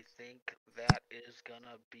I think that is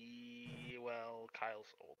gonna be, well,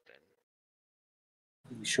 Kyle's open.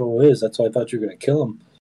 He sure is. That's why I thought you were going to kill him.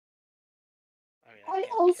 I mean, I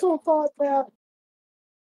also thought that.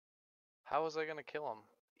 How was I gonna kill him?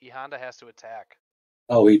 E Honda has to attack.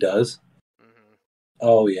 Oh, he does? Mm-hmm.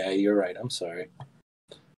 Oh, yeah, you're right. I'm sorry.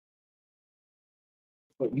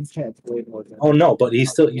 But you can't play more than. Oh, no, but you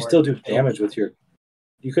still do damage with your.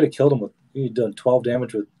 You could have killed him with. You'd done 12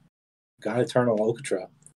 damage with God Eternal Okatra.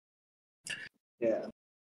 Yeah.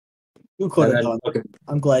 You could have done.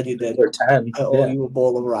 I'm glad you did. Or 10. I owe you a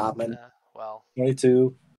bowl of ramen. Well.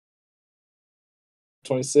 22.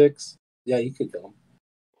 26. Yeah, you could kill him.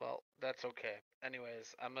 Well, that's okay.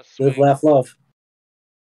 Anyways, I'm gonna swing. Live, laugh, love.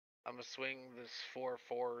 I'm gonna swing this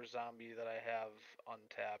 4/4 zombie that I have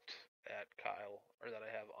untapped at Kyle, or that I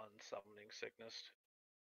have unsummoning sickness.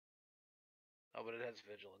 Oh, but it has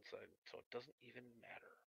vigilance, so it doesn't even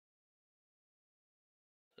matter.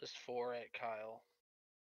 This 4 at Kyle.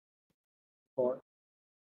 4.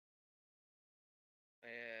 Yeah,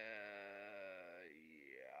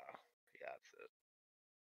 that's it.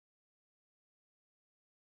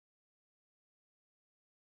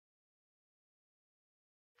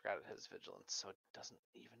 Forgot it has vigilance, so it doesn't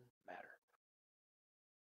even matter.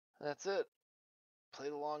 That's it. Play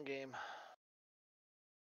the long game.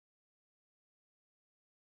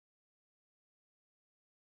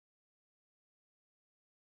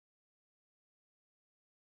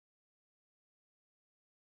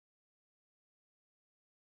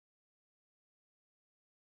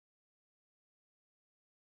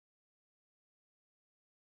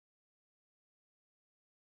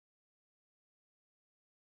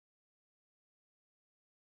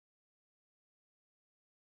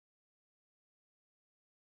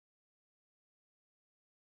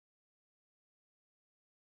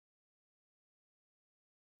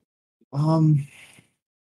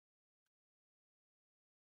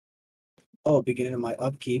 Beginning of my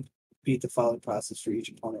upkeep, repeat the following process for each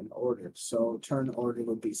opponent in order. So turn order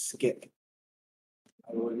would be skip.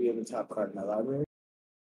 I would be at the top card in my library.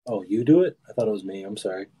 Oh, you do it? I thought it was me. I'm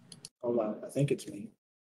sorry. Hold on, I think it's me.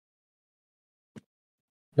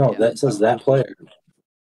 No, that says that player.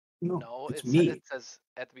 No, it says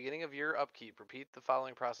at the beginning of your upkeep, repeat the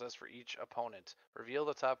following process for each opponent. Reveal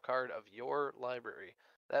the top card of your library.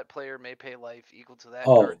 That player may pay life equal to that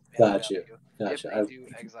card's mana value. If they do,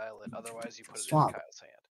 exile it. Otherwise, you put it in Kyle's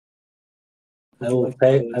hand. I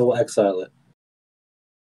will exile it.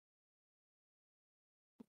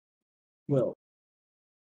 Will.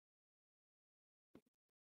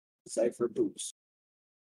 Zephyr Boots.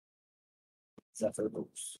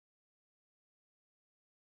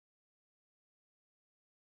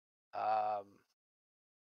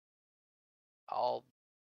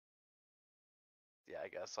 I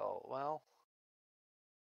guess well.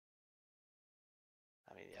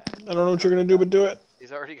 I mean, yeah. I don't know what you're gonna do, but do it.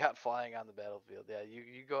 He's already got flying on the battlefield. Yeah,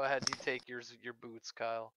 you go ahead. You take your boots,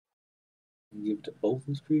 Kyle. Give it to both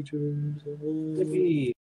these creatures.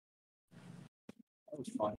 Yippee. That was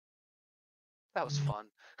fun. That was fun.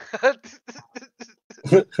 That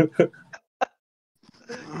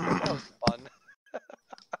was fun.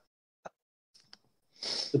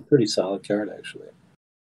 It's a pretty solid card, actually.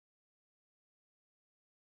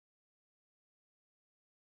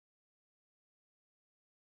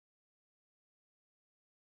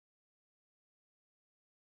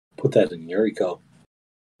 Put that in Yuriko.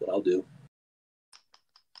 What I'll do.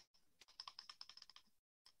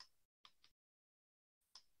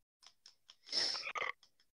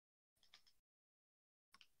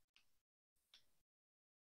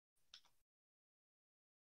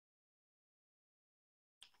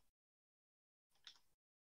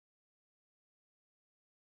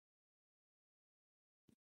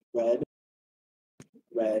 Red.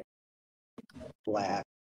 black.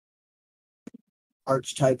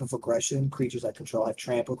 Archetype of aggression. Creatures I control have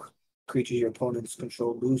trample. Creatures your opponents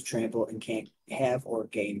control lose trample and can't have or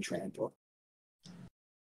gain trample.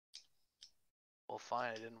 Well,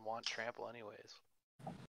 fine. I didn't want trample anyways.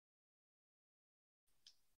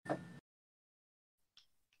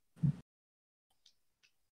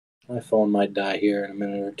 My phone might die here in a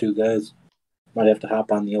minute or two, guys. Might have to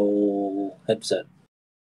hop on the old headset.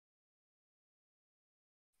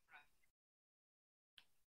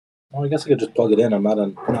 Well, I guess I could just plug it in. I'm not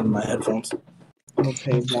on my headphones. I'm gonna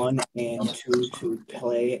pay 1 and 2 to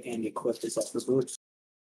play and equip this upper boots.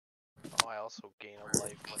 Oh, I also gain a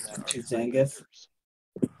life when that To archetype Zangief. enters.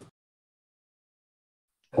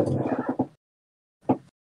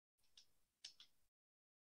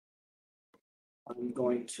 I'm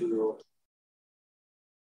going to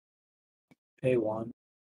pay 1,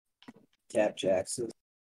 tap Jackson,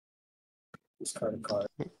 discard a card,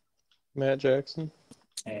 Matt Jackson.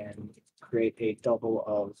 and create a double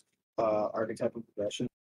of archetype of aggression.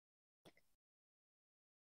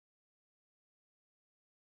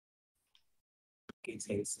 Gains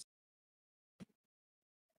haste.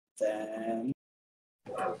 Then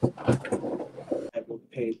I will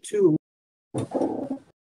pay 2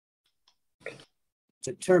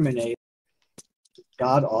 to terminate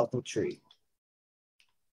God Awful Tree.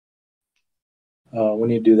 When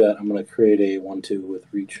you do that, I'm going to create a 1/2 with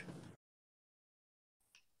reach.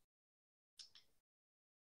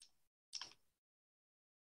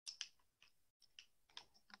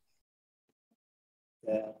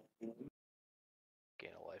 Then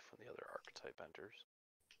Gain a life when the other archetype enters.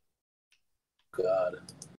 God.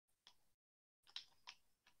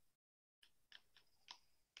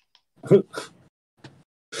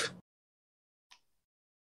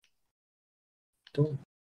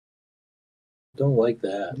 Don't like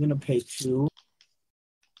that. I'm gonna pay 2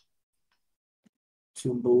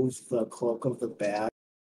 to move the cloak of the bag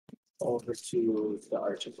over to the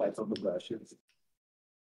archetype of aggression.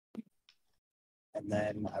 And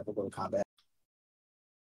then I will go to combat.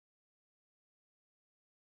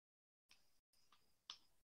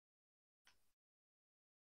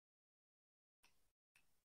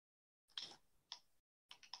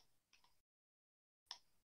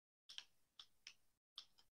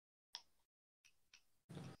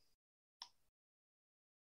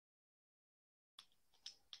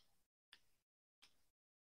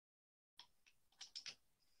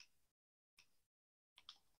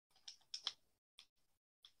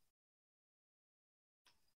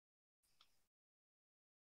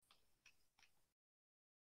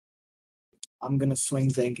 I'm gonna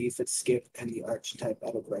swing Zangief at skip and the archetype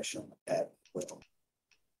at aggression at will.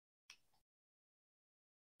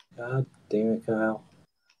 God damn it, Kyle.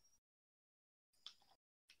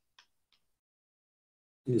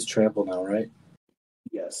 He's trample now, right?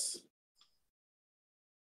 Yes.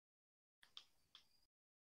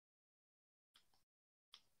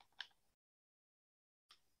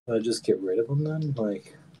 Do I just get rid of him then?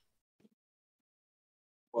 Like,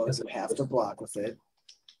 Well, Yes, you have to block with it.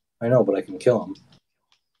 I know, but I can kill him.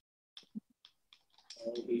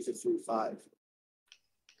 He's a 3/5.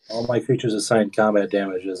 All my creatures assign combat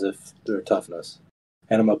damage as if they're toughness.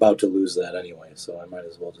 And I'm about to lose that anyway, so I might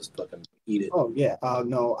as well just fucking eat it. Oh yeah.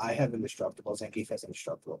 No, I have indestructible. Zangief has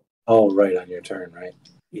indestructible. Oh, right, on your turn, right?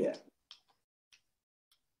 Yeah.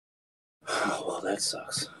 Oh, well, that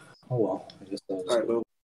sucks. Oh, well, I guess I'll All just right, Will.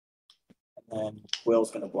 And then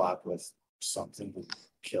Will's gonna block with something to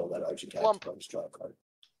kill that archetype. Flump. Just draw a card.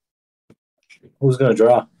 Who's going to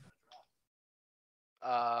draw?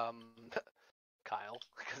 Kyle,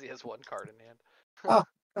 because he has 1 card in hand. Oh,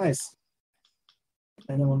 nice.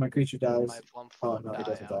 And then when my creature dies, My flump oh, won't no, he die,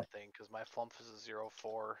 doesn't I die. don't think, because my flump is a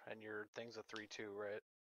 0/4 and your thing's a 3/2, right?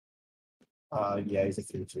 Yeah, he's a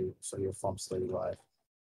 3/2, so your Flump's 30 live.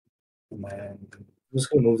 And then I'm just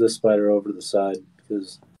going to move this spider over to the side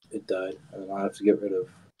because it died. And then I'll have to get rid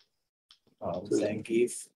of.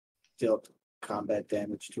 Zangief dealt combat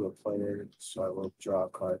damage to a player, so I will draw a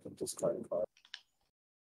card and discard a card.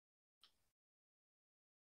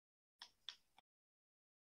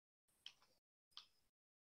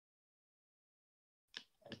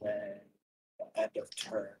 And then at the end of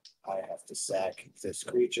turn, I have to sack this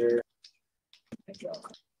creature and draw a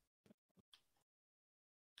card.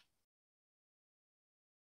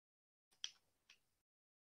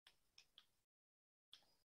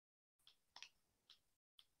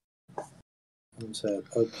 Inside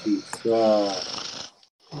upkeep. Draw.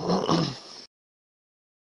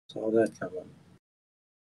 Saw that coming.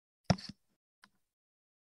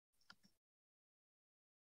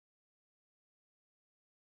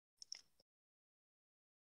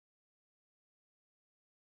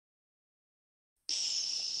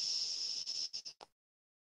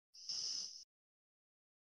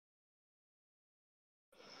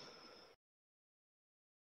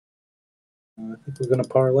 I think we're gonna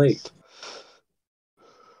parlay.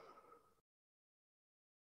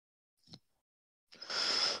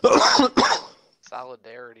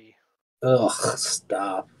 Solidarity. Ugh,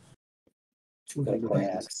 stop. Two-handed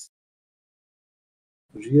axe.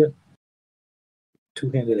 What'd you get?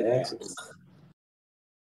 Two-handed axe.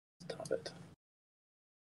 Stop it.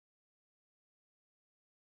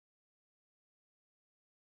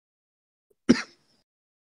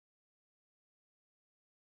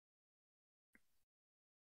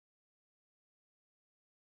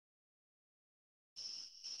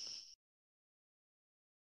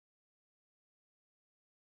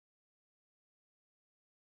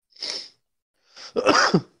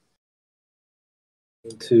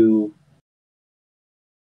 Into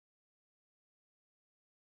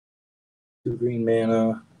 2 green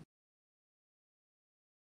mana.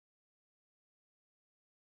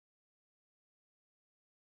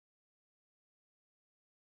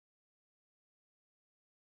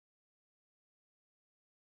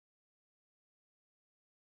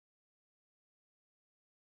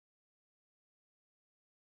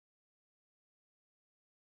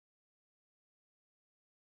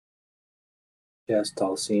 Cast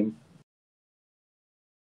Dhalsim.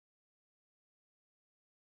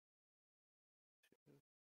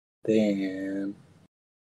 Then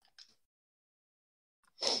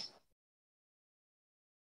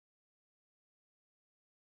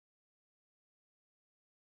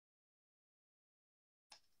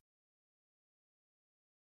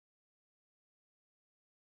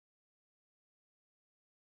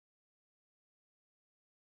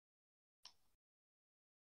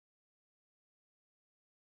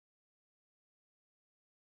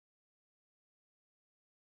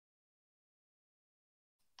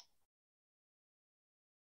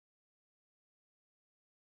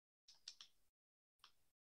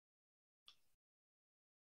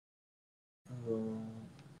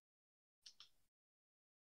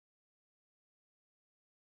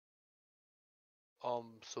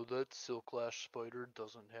So that Silklash spider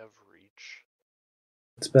doesn't have reach.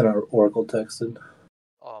 it's been Oracle texted.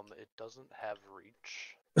 It doesn't have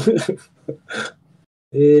reach.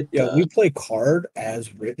 We play card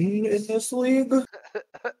as written in this league. Let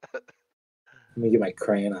me get my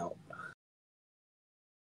crayon out.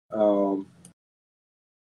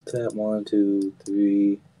 Tap 1, 2,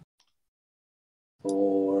 3,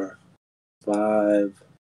 4, 5.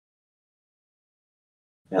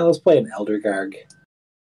 Yeah, let's play an Elder Garg.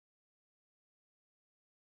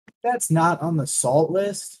 That's not on the salt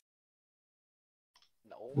list.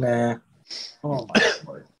 No. Nah, Oh my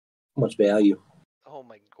lord. too much value. Oh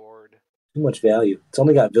my gourd. Too much value. It's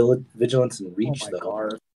only got vigilance and reach, Oh my though.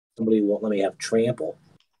 god. Somebody won't let me have trample.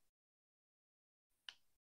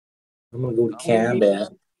 I'm gonna go to Oh, combat.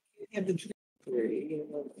 I'm gonna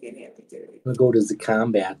go to the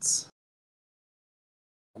combats.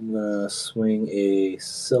 I'm gonna swing a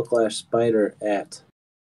Silklash Spider at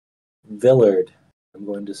Villard. I'm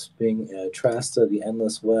going to swing a Trasta the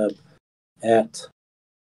Endless Web at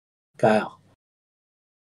Kyle.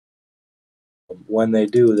 When they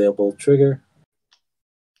do, they'll both trigger.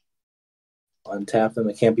 Untap them.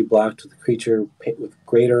 It can't be blocked with a creature with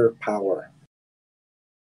greater power.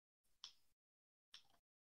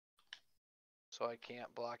 So I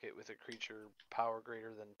can't block it with a creature power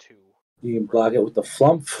greater than 2. You can block it with the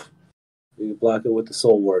Flump. You can block it with the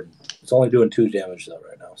Soul Warden. It's only doing 2 damage though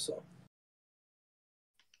right now, so.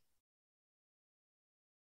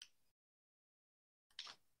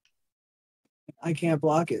 I can't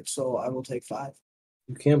block it, so I will take 5.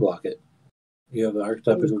 You can block it. You have the What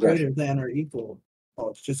archetype is of greater aggression. than or equal? Oh,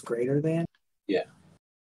 it's just greater than? Yeah.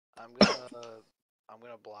 I'm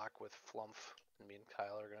gonna block with Flumph, and me and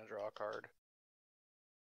Kyle are gonna draw a card.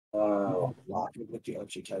 Wow. Block it with the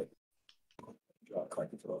archetype. Draw a card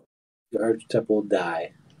to throw. The archetype will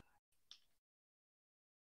die.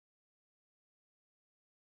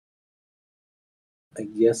 I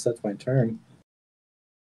guess that's my turn.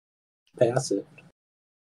 Pass it.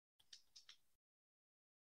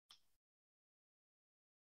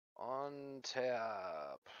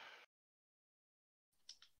 Untap.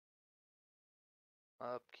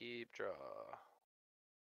 Upkeep, draw.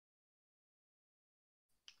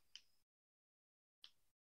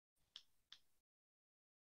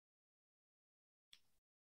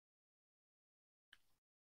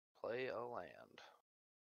 Play a land.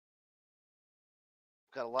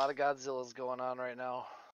 Got a lot of Godzillas going on right now.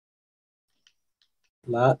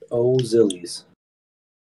 Lot o' zillies.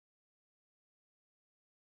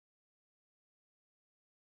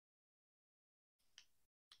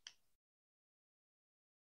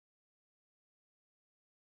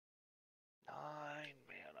 Nine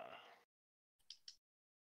mana.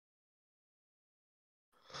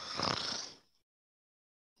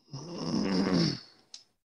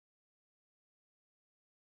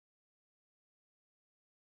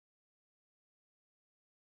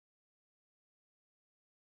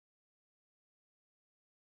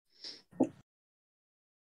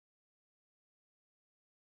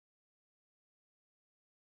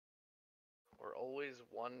 we're always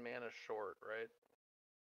 1 mana short, right?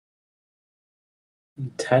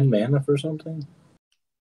 10 mana for something?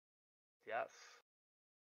 Yes.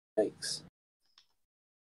 Yikes.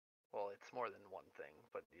 Well, it's more than one thing,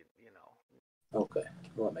 but you know. Okay,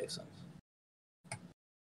 well, that makes sense.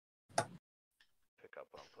 Pick up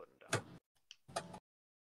what I'm putting down.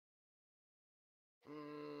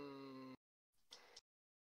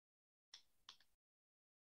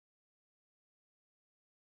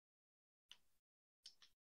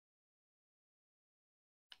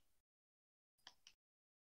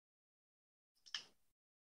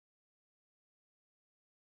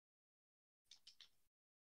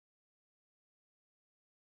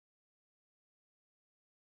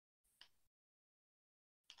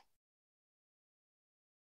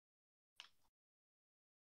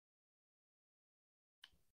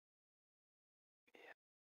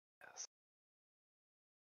 Yes.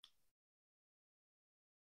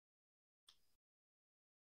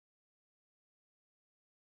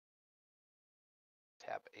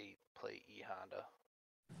 Tap 8, play E Honda.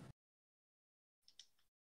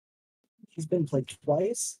 He's been played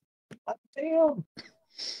twice? God damn.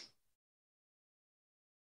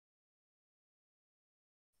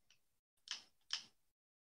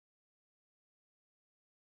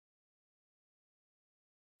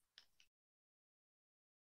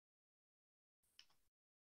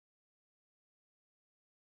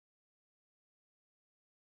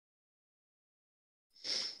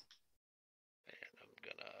 And I'm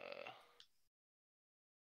gonna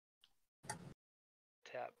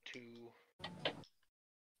tap 2.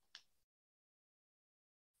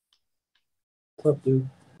 What's up, dude?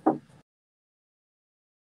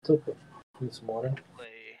 What's up? Need some water?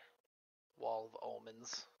 Play Wall of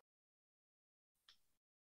Omens.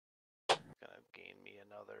 Gonna gain me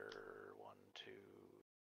another 1, 2,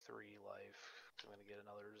 3 life. I'm gonna get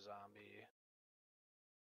another zombie,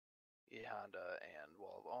 E Honda, and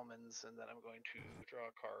Wall of Omens, and then I'm going to draw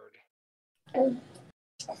a card.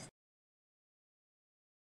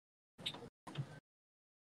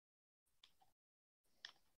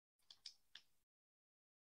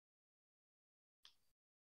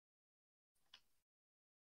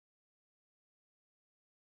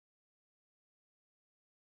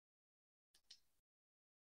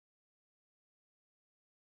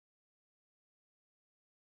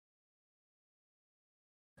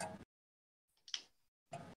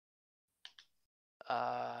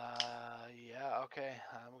 Yeah, okay.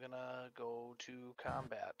 I'm gonna go to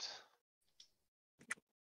combat.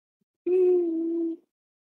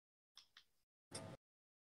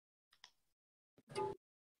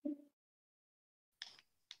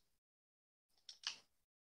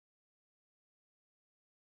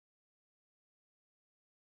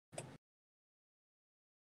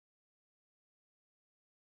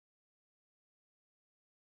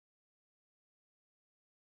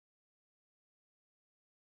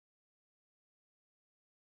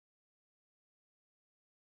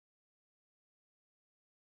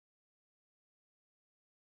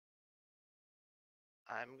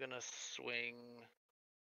 I'm gonna swing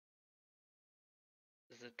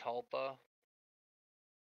Zatalpa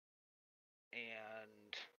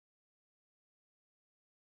and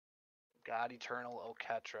God Eternal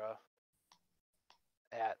Oketra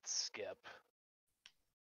at Skip.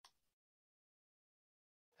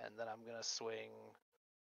 And then I'm gonna swing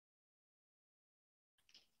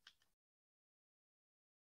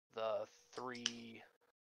the 3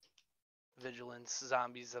 Vigilance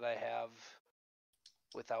zombies that I have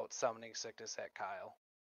without Summoning Sickness at Kyle.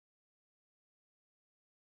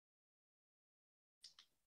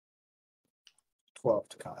 $12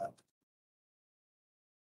 to Kyle.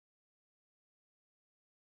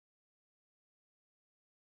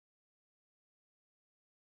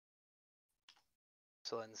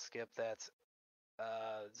 So then Skip, that's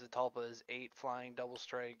Zatalpa is 8 flying, double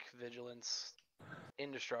strike, vigilance,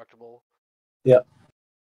 indestructible. Yep.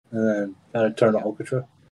 And then gotta turn to Okatra.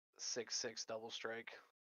 6/6 double strike.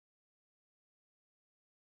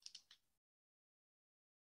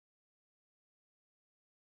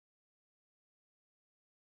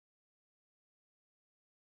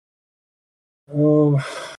 I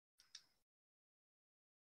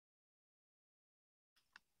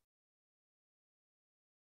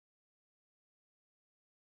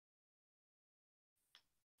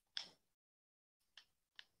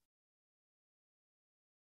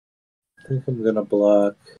think I'm gonna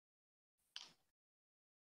block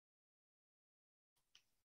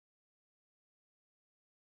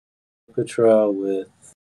Okatra with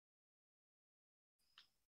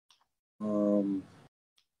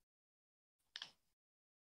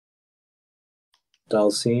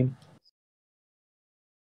Dhalsim.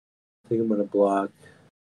 think I'm gonna block.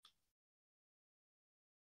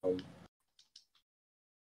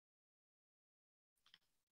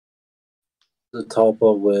 The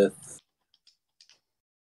Talpa with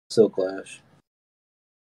Silk Lash.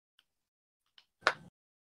 Let's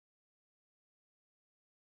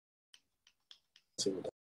see what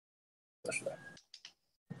that.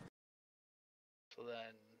 So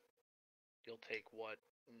then you'll take what?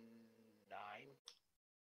 9?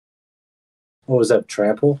 What was that?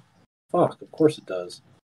 Trample? Fuck, of course it does.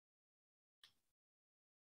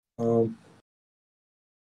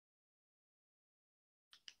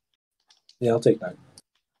 Yeah, I'll take 9.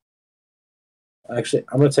 Actually,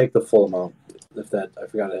 I'm gonna take the full amount. If that, I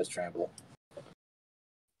forgot it has trample.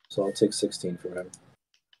 So I'll take 16 from him.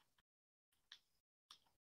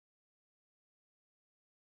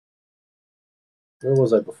 Where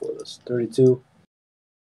was I before this? 32.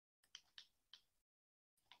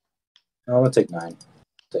 No, I'm gonna take 9.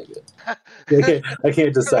 Take it. I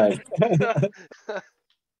can't decide.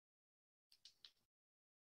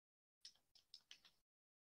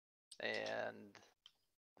 And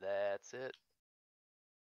that's it.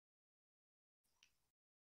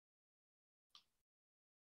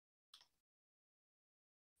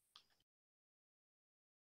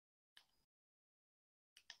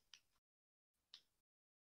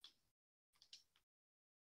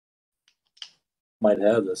 Might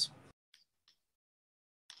have this.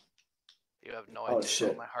 You have no Oh, idea.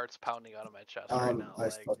 shit. My heart's pounding out of my chest right now. I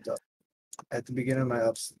fucked up. At the beginning of my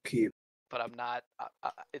upkeep, But I'm not.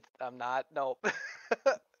 I'm not. Nope.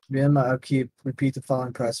 beginning of my upkeep, repeat the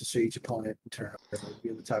following process for each opponent in turn.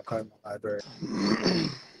 Reveal the top card in the library.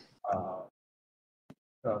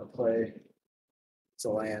 Play. It's a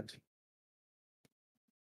land.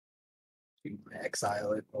 You can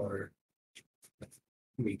exile it or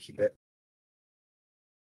me keep it.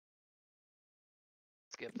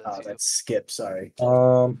 Skip this. That's skip. Sorry.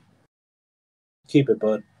 Keep it,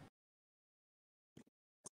 bud.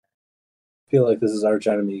 Feel like this is arch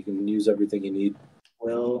enemy. You can use everything you need.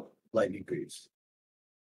 Will lightning greaves.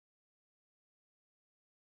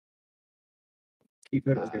 Keep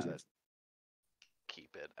it.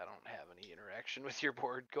 Keep it. I don't have any interaction with your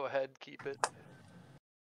board. Go ahead, keep it.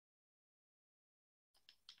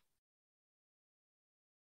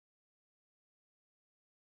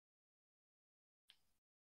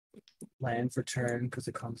 Land for turn because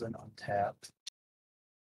it comes in untapped.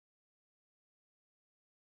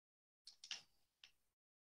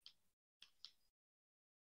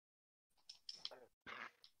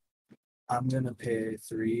 I'm gonna pay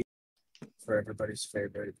 3 for everybody's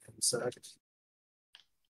favorite insect.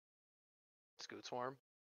 Scoot Swarm.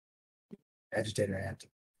 Agitator Ant.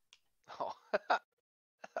 Oh.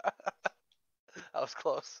 I was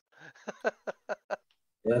close.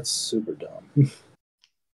 That's super dumb.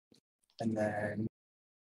 And then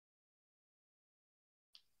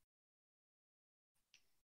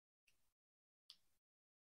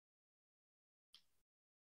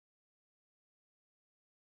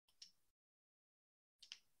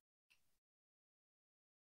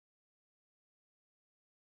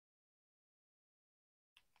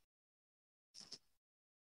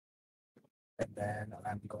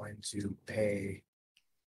I'm going to pay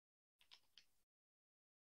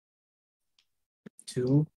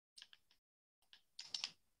 2.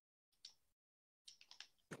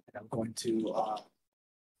 And I'm going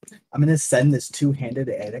to send this 2-handed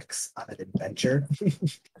Addicts on an adventure.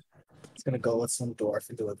 It's going to go with some dwarf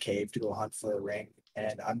into a cave to go hunt for a ring.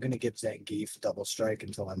 And I'm going to give Zangief double strike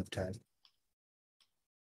until end of turn.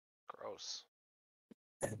 Gross.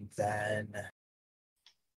 And then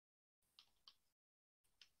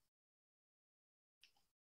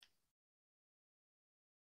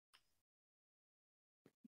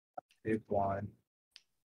big one.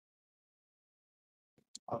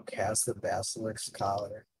 I'll cast the Basilisk's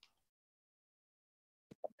Collar.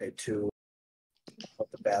 I'll pay 2.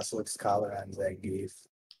 Put the Basilisk's Collar on Zangief.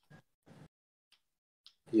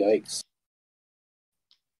 Yikes.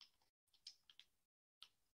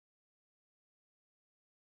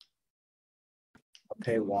 I'll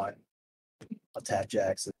pay 1. I'll tap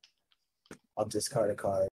Jackson. I'll discard a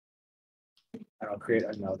card. And I'll create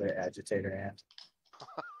another Agitator Ant.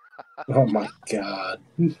 Oh my god.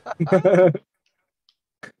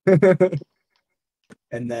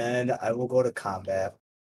 And then I will go to combat.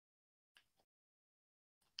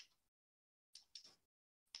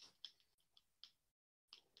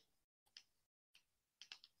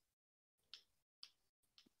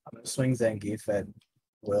 I'm going to swing Zangief at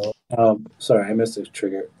Will. Sorry, I missed a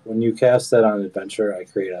trigger. When you cast that on adventure, I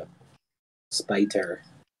create a Spiter.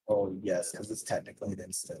 Oh, yes, because it's technically an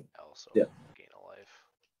instant. Also, Yeah. gain a life.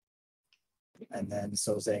 And then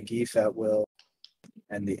so Zangief at will,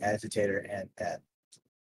 and the agitator and at.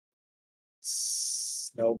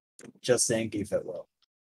 Nope, just Zangief at will.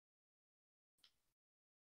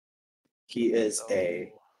 He is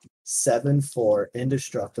a 7/4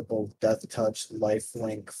 indestructible death touch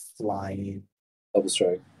lifelink flying Double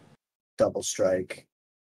strike. double strike.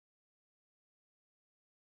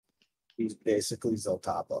 He's basically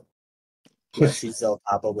Zoltapa. Yes, he's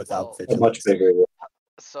Zoltapa without Well, A vigilance. much bigger.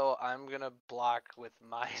 So I'm gonna block with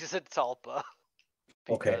my Zatalpa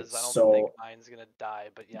Okay, because I don't so think mine's gonna die.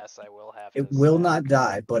 But yes, I will have it to will sack. not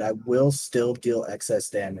die, but I will still deal excess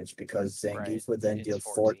damage because Zangief Right, would then it's deal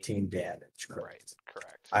 14 damage. Correct. Right,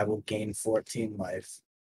 correct. I will gain 14 life.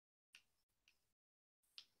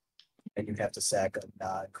 And you have to sack a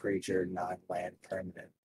non-creature, non-land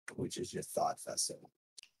permanent, which is your Thought Vessel.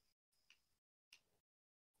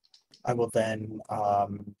 I will then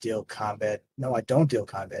deal combat. No, I don't deal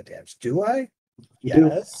combat damage. Do I? You do.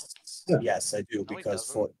 Yes. Yeah. Yes, I do No, he because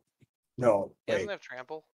doesn't. no, He wait. doesn't have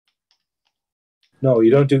trample. No, you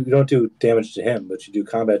don't do damage to him, but you do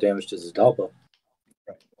combat damage to Zidalpa.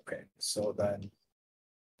 Right. Okay. So then,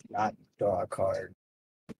 not draw a card.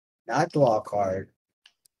 Not draw a card.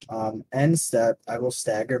 End step. I will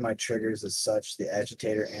stagger my triggers as such. The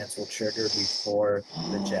agitator ants will trigger before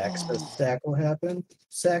the Jaxus stack will happen.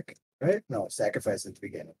 Sack, right? No, sacrifice at the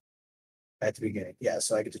beginning. At the beginning, yeah.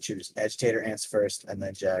 So I get to choose agitator ants first, and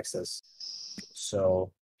then Jaxus.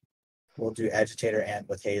 So we'll do agitator ant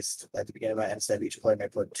with haste at the beginning of my end step. Each player may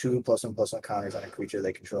put 2+1/+1 counters on a creature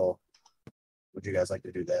they control. Would you guys like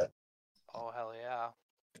to do that? Oh hell yeah!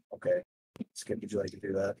 Okay. Skip, would you like to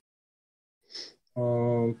do that?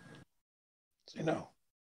 Say no.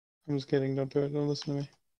 I'm just kidding. Don't do it. Don't listen to me.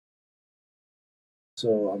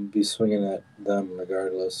 So I'm be swinging at them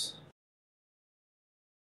regardless.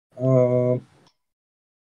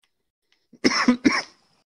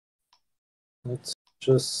 Let's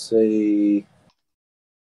just say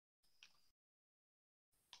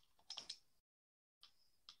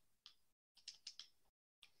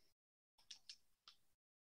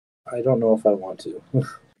I don't know if I want to.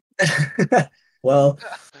 Well,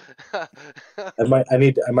 I might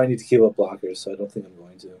need to keep up blockers, so I don't think I'm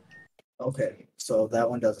going to. okay. So that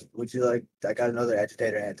one doesn't. Would you like? I got another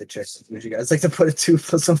agitator ant to check. Would you guys like to put a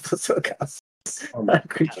 2+1/+1 counter? Oh my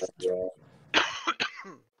God.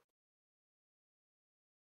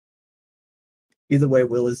 Either way,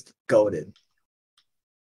 Will is goaded.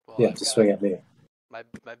 Well, Yeah, I've to got- swing at me. My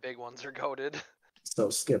big ones are goaded. So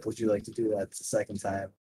Skip, would you like to do that the second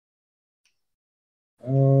time? I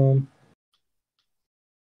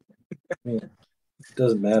mean, it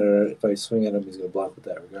doesn't matter if I swing at him; he's gonna block with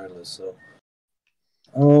that regardless. So,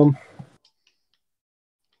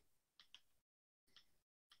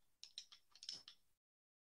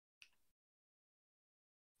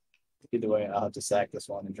 Either way, I'll have to sack this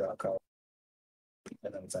one and draw a card,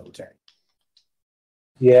 and then it's end of turn.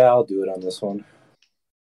 yeah, I'll do it on this one.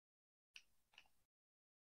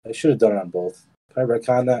 I should have done it on both. Can I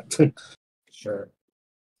retcon that? Sure.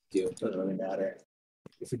 You. Doesn't really matter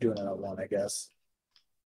if you're doing it on one, I guess.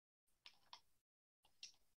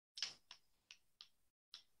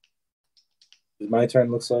 My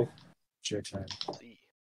turn looks like. It's your turn. See.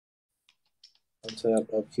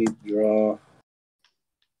 Untap, upkeep, draw.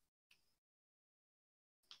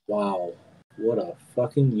 Wow, what a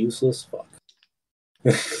fucking useless fuck.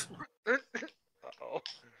 Uh-oh.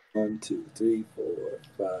 1, 2, 3, 4,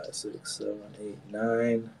 5, 6, 7, 8,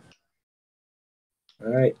 9.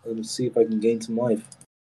 Alright, let me see if I can gain some life.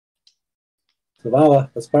 Zavala,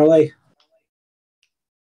 let's parlay.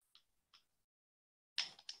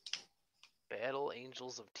 Battle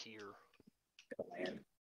Angels of Tyr. Oh, man.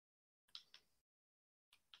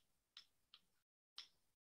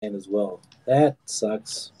 And as well. That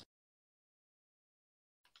sucks.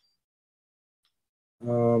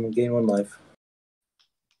 Gain 1 life.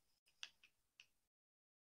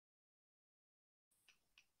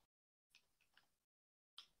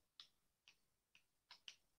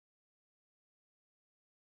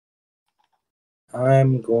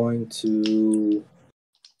 I'm going to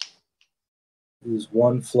use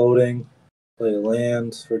 1 floating, play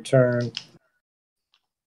land for turn.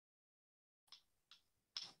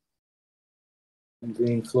 And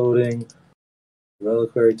green floating,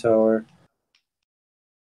 reliquary tower.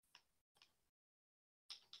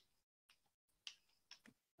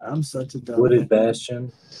 I'm such a dumb. Wooded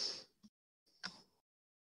Bastion.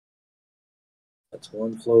 That's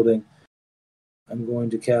 1 floating. I'm going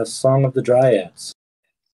to cast Song of the Dryads.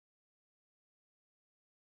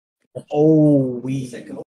 Oh, we.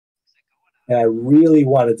 And I really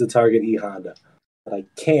wanted to target E Honda, but I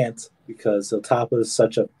can't because Zoltapa is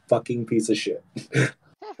such a fucking piece of shit.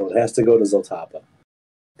 So it has to go to Zoltapa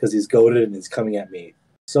because he's goaded and he's coming at me.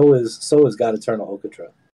 So is God Eternal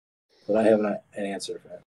Okatra, but I have an answer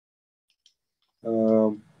for it.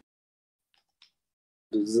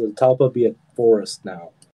 Does Zoltapa be a forest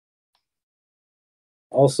now?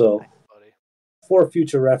 Also, Buddy. for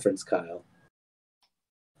future reference, Kyle,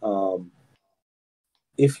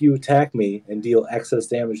 if you attack me and deal excess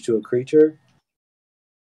damage to a creature,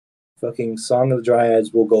 fucking Song of the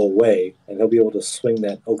Dryads will go away, and he'll be able to swing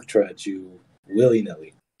that Okatra at you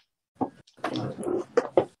willy-nilly.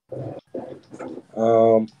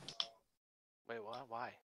 Wait, what?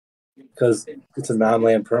 Why? Because it's a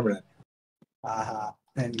non-land permanent. Aha.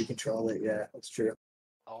 And you control it, yeah, that's true.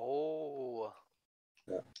 Oh.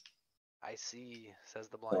 Yeah. I see, says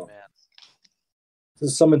the blind No. man.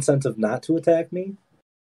 There's some incentive not to attack me,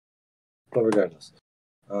 but regardless.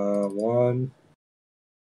 1,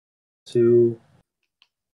 2,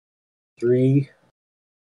 3.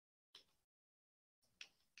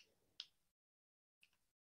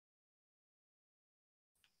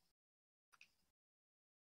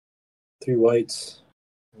 Three whites.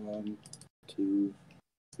 1, 2,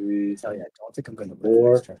 3. Tell you, I don't think I'm going to live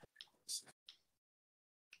Four. next turn.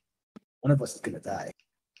 One of us is going to die.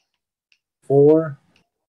 4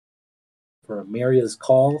 for Amelia's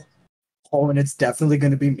Call. Oh, and it's definitely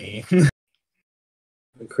going to be me.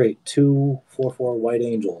 And create 2 4/4 white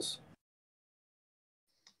angels.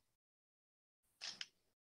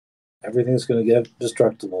 Everything's going to get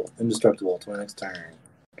indestructible to my next turn.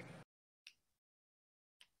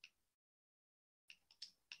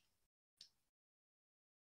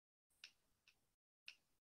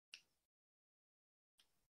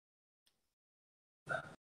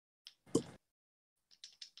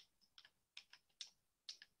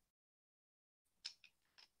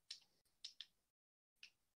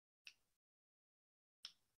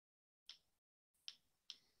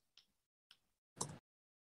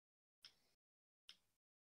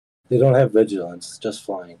 They don't have vigilance, just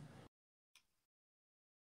flying.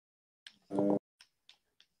 You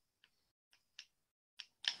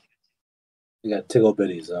got Tickle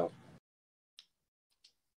Bitties, though.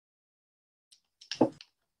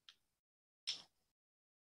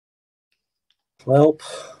 Well,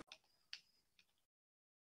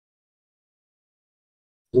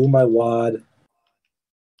 blew my wad.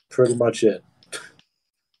 Pretty much it.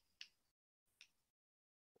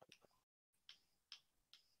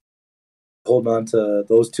 Holding on to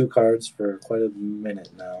those 2 cards for quite a minute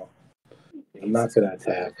now. I'm not going to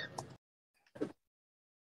attack.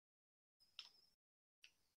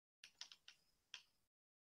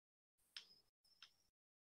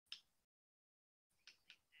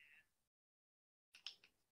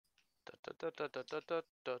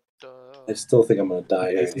 I still think I'm going to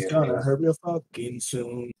die right He's here. gonna hurt real fucking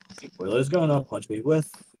soon. Will is gonna punch me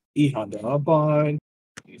with E-Honda Bond.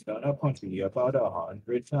 He's gonna punch me about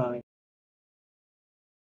 100 times.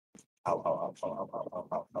 Alright,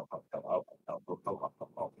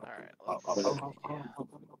 let's see.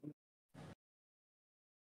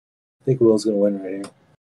 I think Will's going to win right here.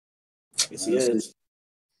 Yes, he is.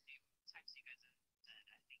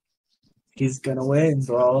 He's gonna win,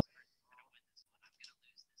 bro.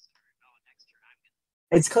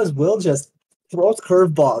 It's because Will just throws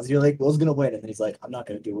curveballs. You're like, Will's gonna win, and then he's like, I'm not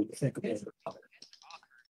gonna do what you think I'm gonna do.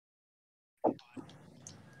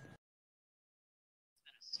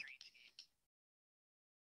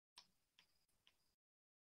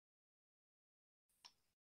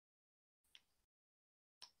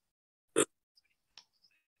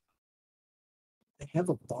 I have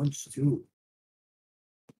a bunch too.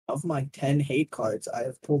 Of my 10 hate cards, I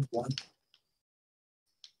have pulled 1.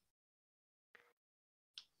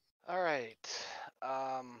 Alright.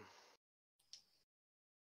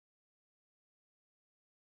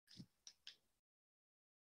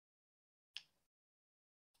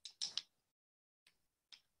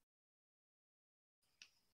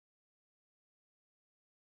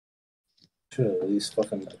 Should have at least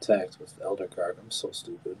fucking attacked with Elder Card. I'm so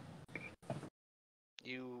stupid.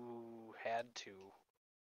 You had to.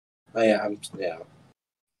 Yeah.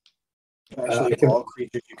 Actually, I can- all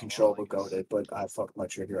creatures you control will go to, but I fucked my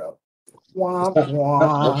trigger up. Not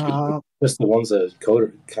just the ones that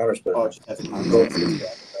counterspell. Oh, just has a counter.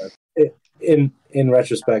 In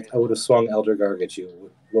retrospect, I would have swung Elder Garg at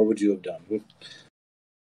you. What would you have done?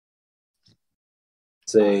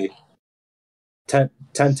 Say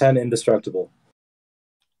 10-10 indestructible.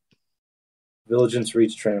 Vigilance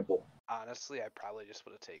Reach Trample. Honestly, I probably just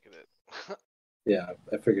would have taken it. Yeah,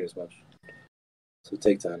 I figured as much. So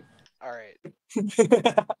take 10. Alright.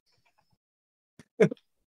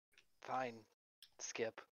 Fine.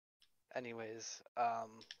 Skip. Anyways, I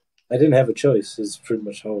didn't have a choice. Is pretty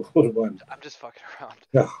much how it would have went. I'm just fucking around.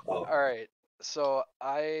 No. Oh. All right. So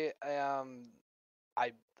I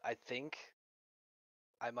think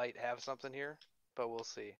I might have something here, but we'll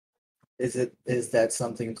see. Is that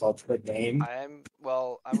something called the game? I'm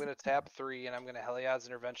gonna tap 3 and I'm gonna Heliod's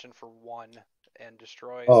Intervention for 1 and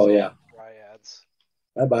destroy Oh, some yeah. Dryads.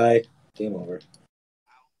 Bye-bye. Game over.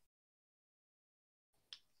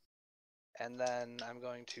 And then I'm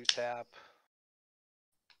going to tap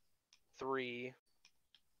 3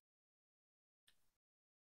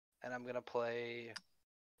 and I'm gonna play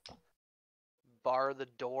Bar the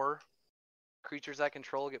Door. Creatures I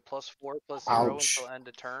control get +4/+0 Ouch. until end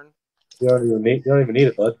of turn. You don't even need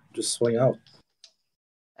it, bud. Just swing out.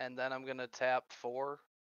 And then I'm gonna tap 4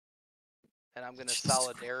 and I'm gonna Jesus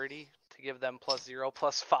Solidarity to give them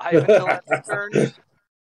 +0/+5 until end of turn.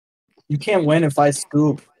 You can't win if I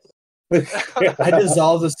scoop. I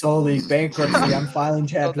dissolve the Soul League. Bankruptcy. I'm filing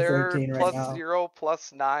So Chapter they're 13 right now.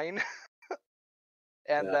 +0/+9.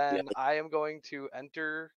 And Yeah, then I am going to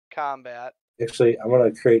enter combat. Actually, I'm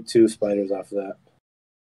gonna create 2 spiders off of that.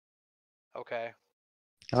 Okay.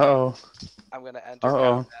 Uh-oh. I'm gonna enter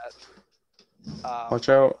Uh-oh. combat. Watch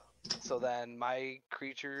out. So then my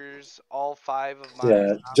creatures, all 5 of my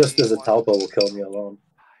Yeah, just zombie as a ones- Talpo will kill me alone.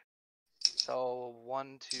 So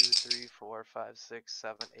 1, 2, 3, 4, 5, 6,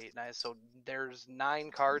 7, 8, 9. So there's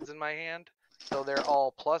 9 cards in my hand. So they're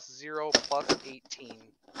all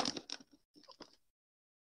 +0/+18.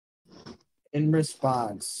 In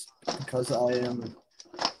response, because I am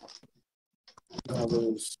gonna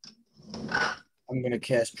lose, I'm gonna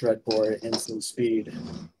cast Dreadbore at instant speed.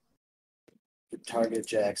 Target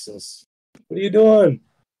Jaxus. What are you doing?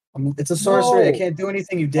 It's a sorcery. I No! can't do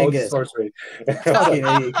anything, you Oh, dingus. it's sorcery. Fucking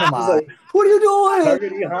idiot. Come He's on. like, What are you doing?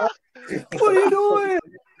 targeting hot. What are you doing?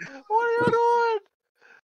 What are you doing?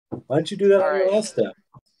 Why don't you do that All on your right. last step?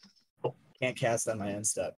 Can't cast on my end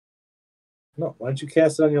step. No, why don't you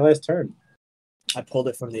cast it on your last turn? I pulled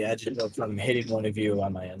it from the edge from hitting one of you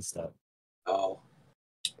on my end step. Oh.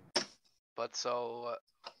 But so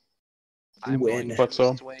You I'm win. going But to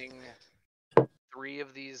so. swing 3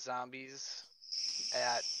 of these zombies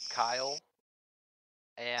at Kyle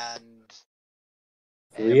and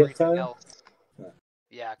 3 at everything Kyle? else.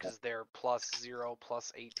 Yeah, because they're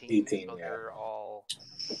 +0/+18. 18, so yeah. they're all.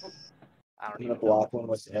 I don't I'm even gonna know. block one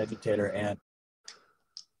with the agitator and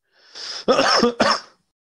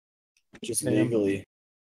just legally.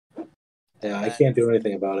 Yeah, I then- can't do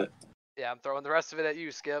anything about it. Yeah, I'm throwing the rest of it at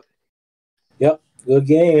you, Skip. Yep, good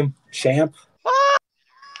game, champ. Ah!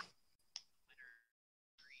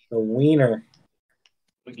 The wiener.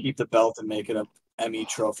 We keep the belt and make it a Emmy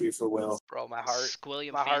trophy for Will. Bro, my heart.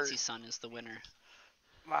 Squilliam my Fancy heart- Son is the winner.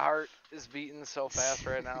 My heart is beating so fast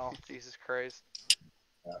right now. Jesus Christ.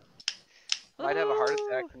 Might have a heart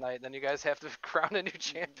attack tonight. Then you guys have to crown a new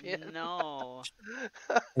champion. No.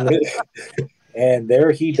 And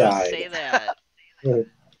there he You don't died. say that.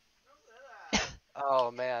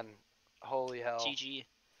 Oh man. Holy hell. GG.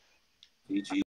 GG.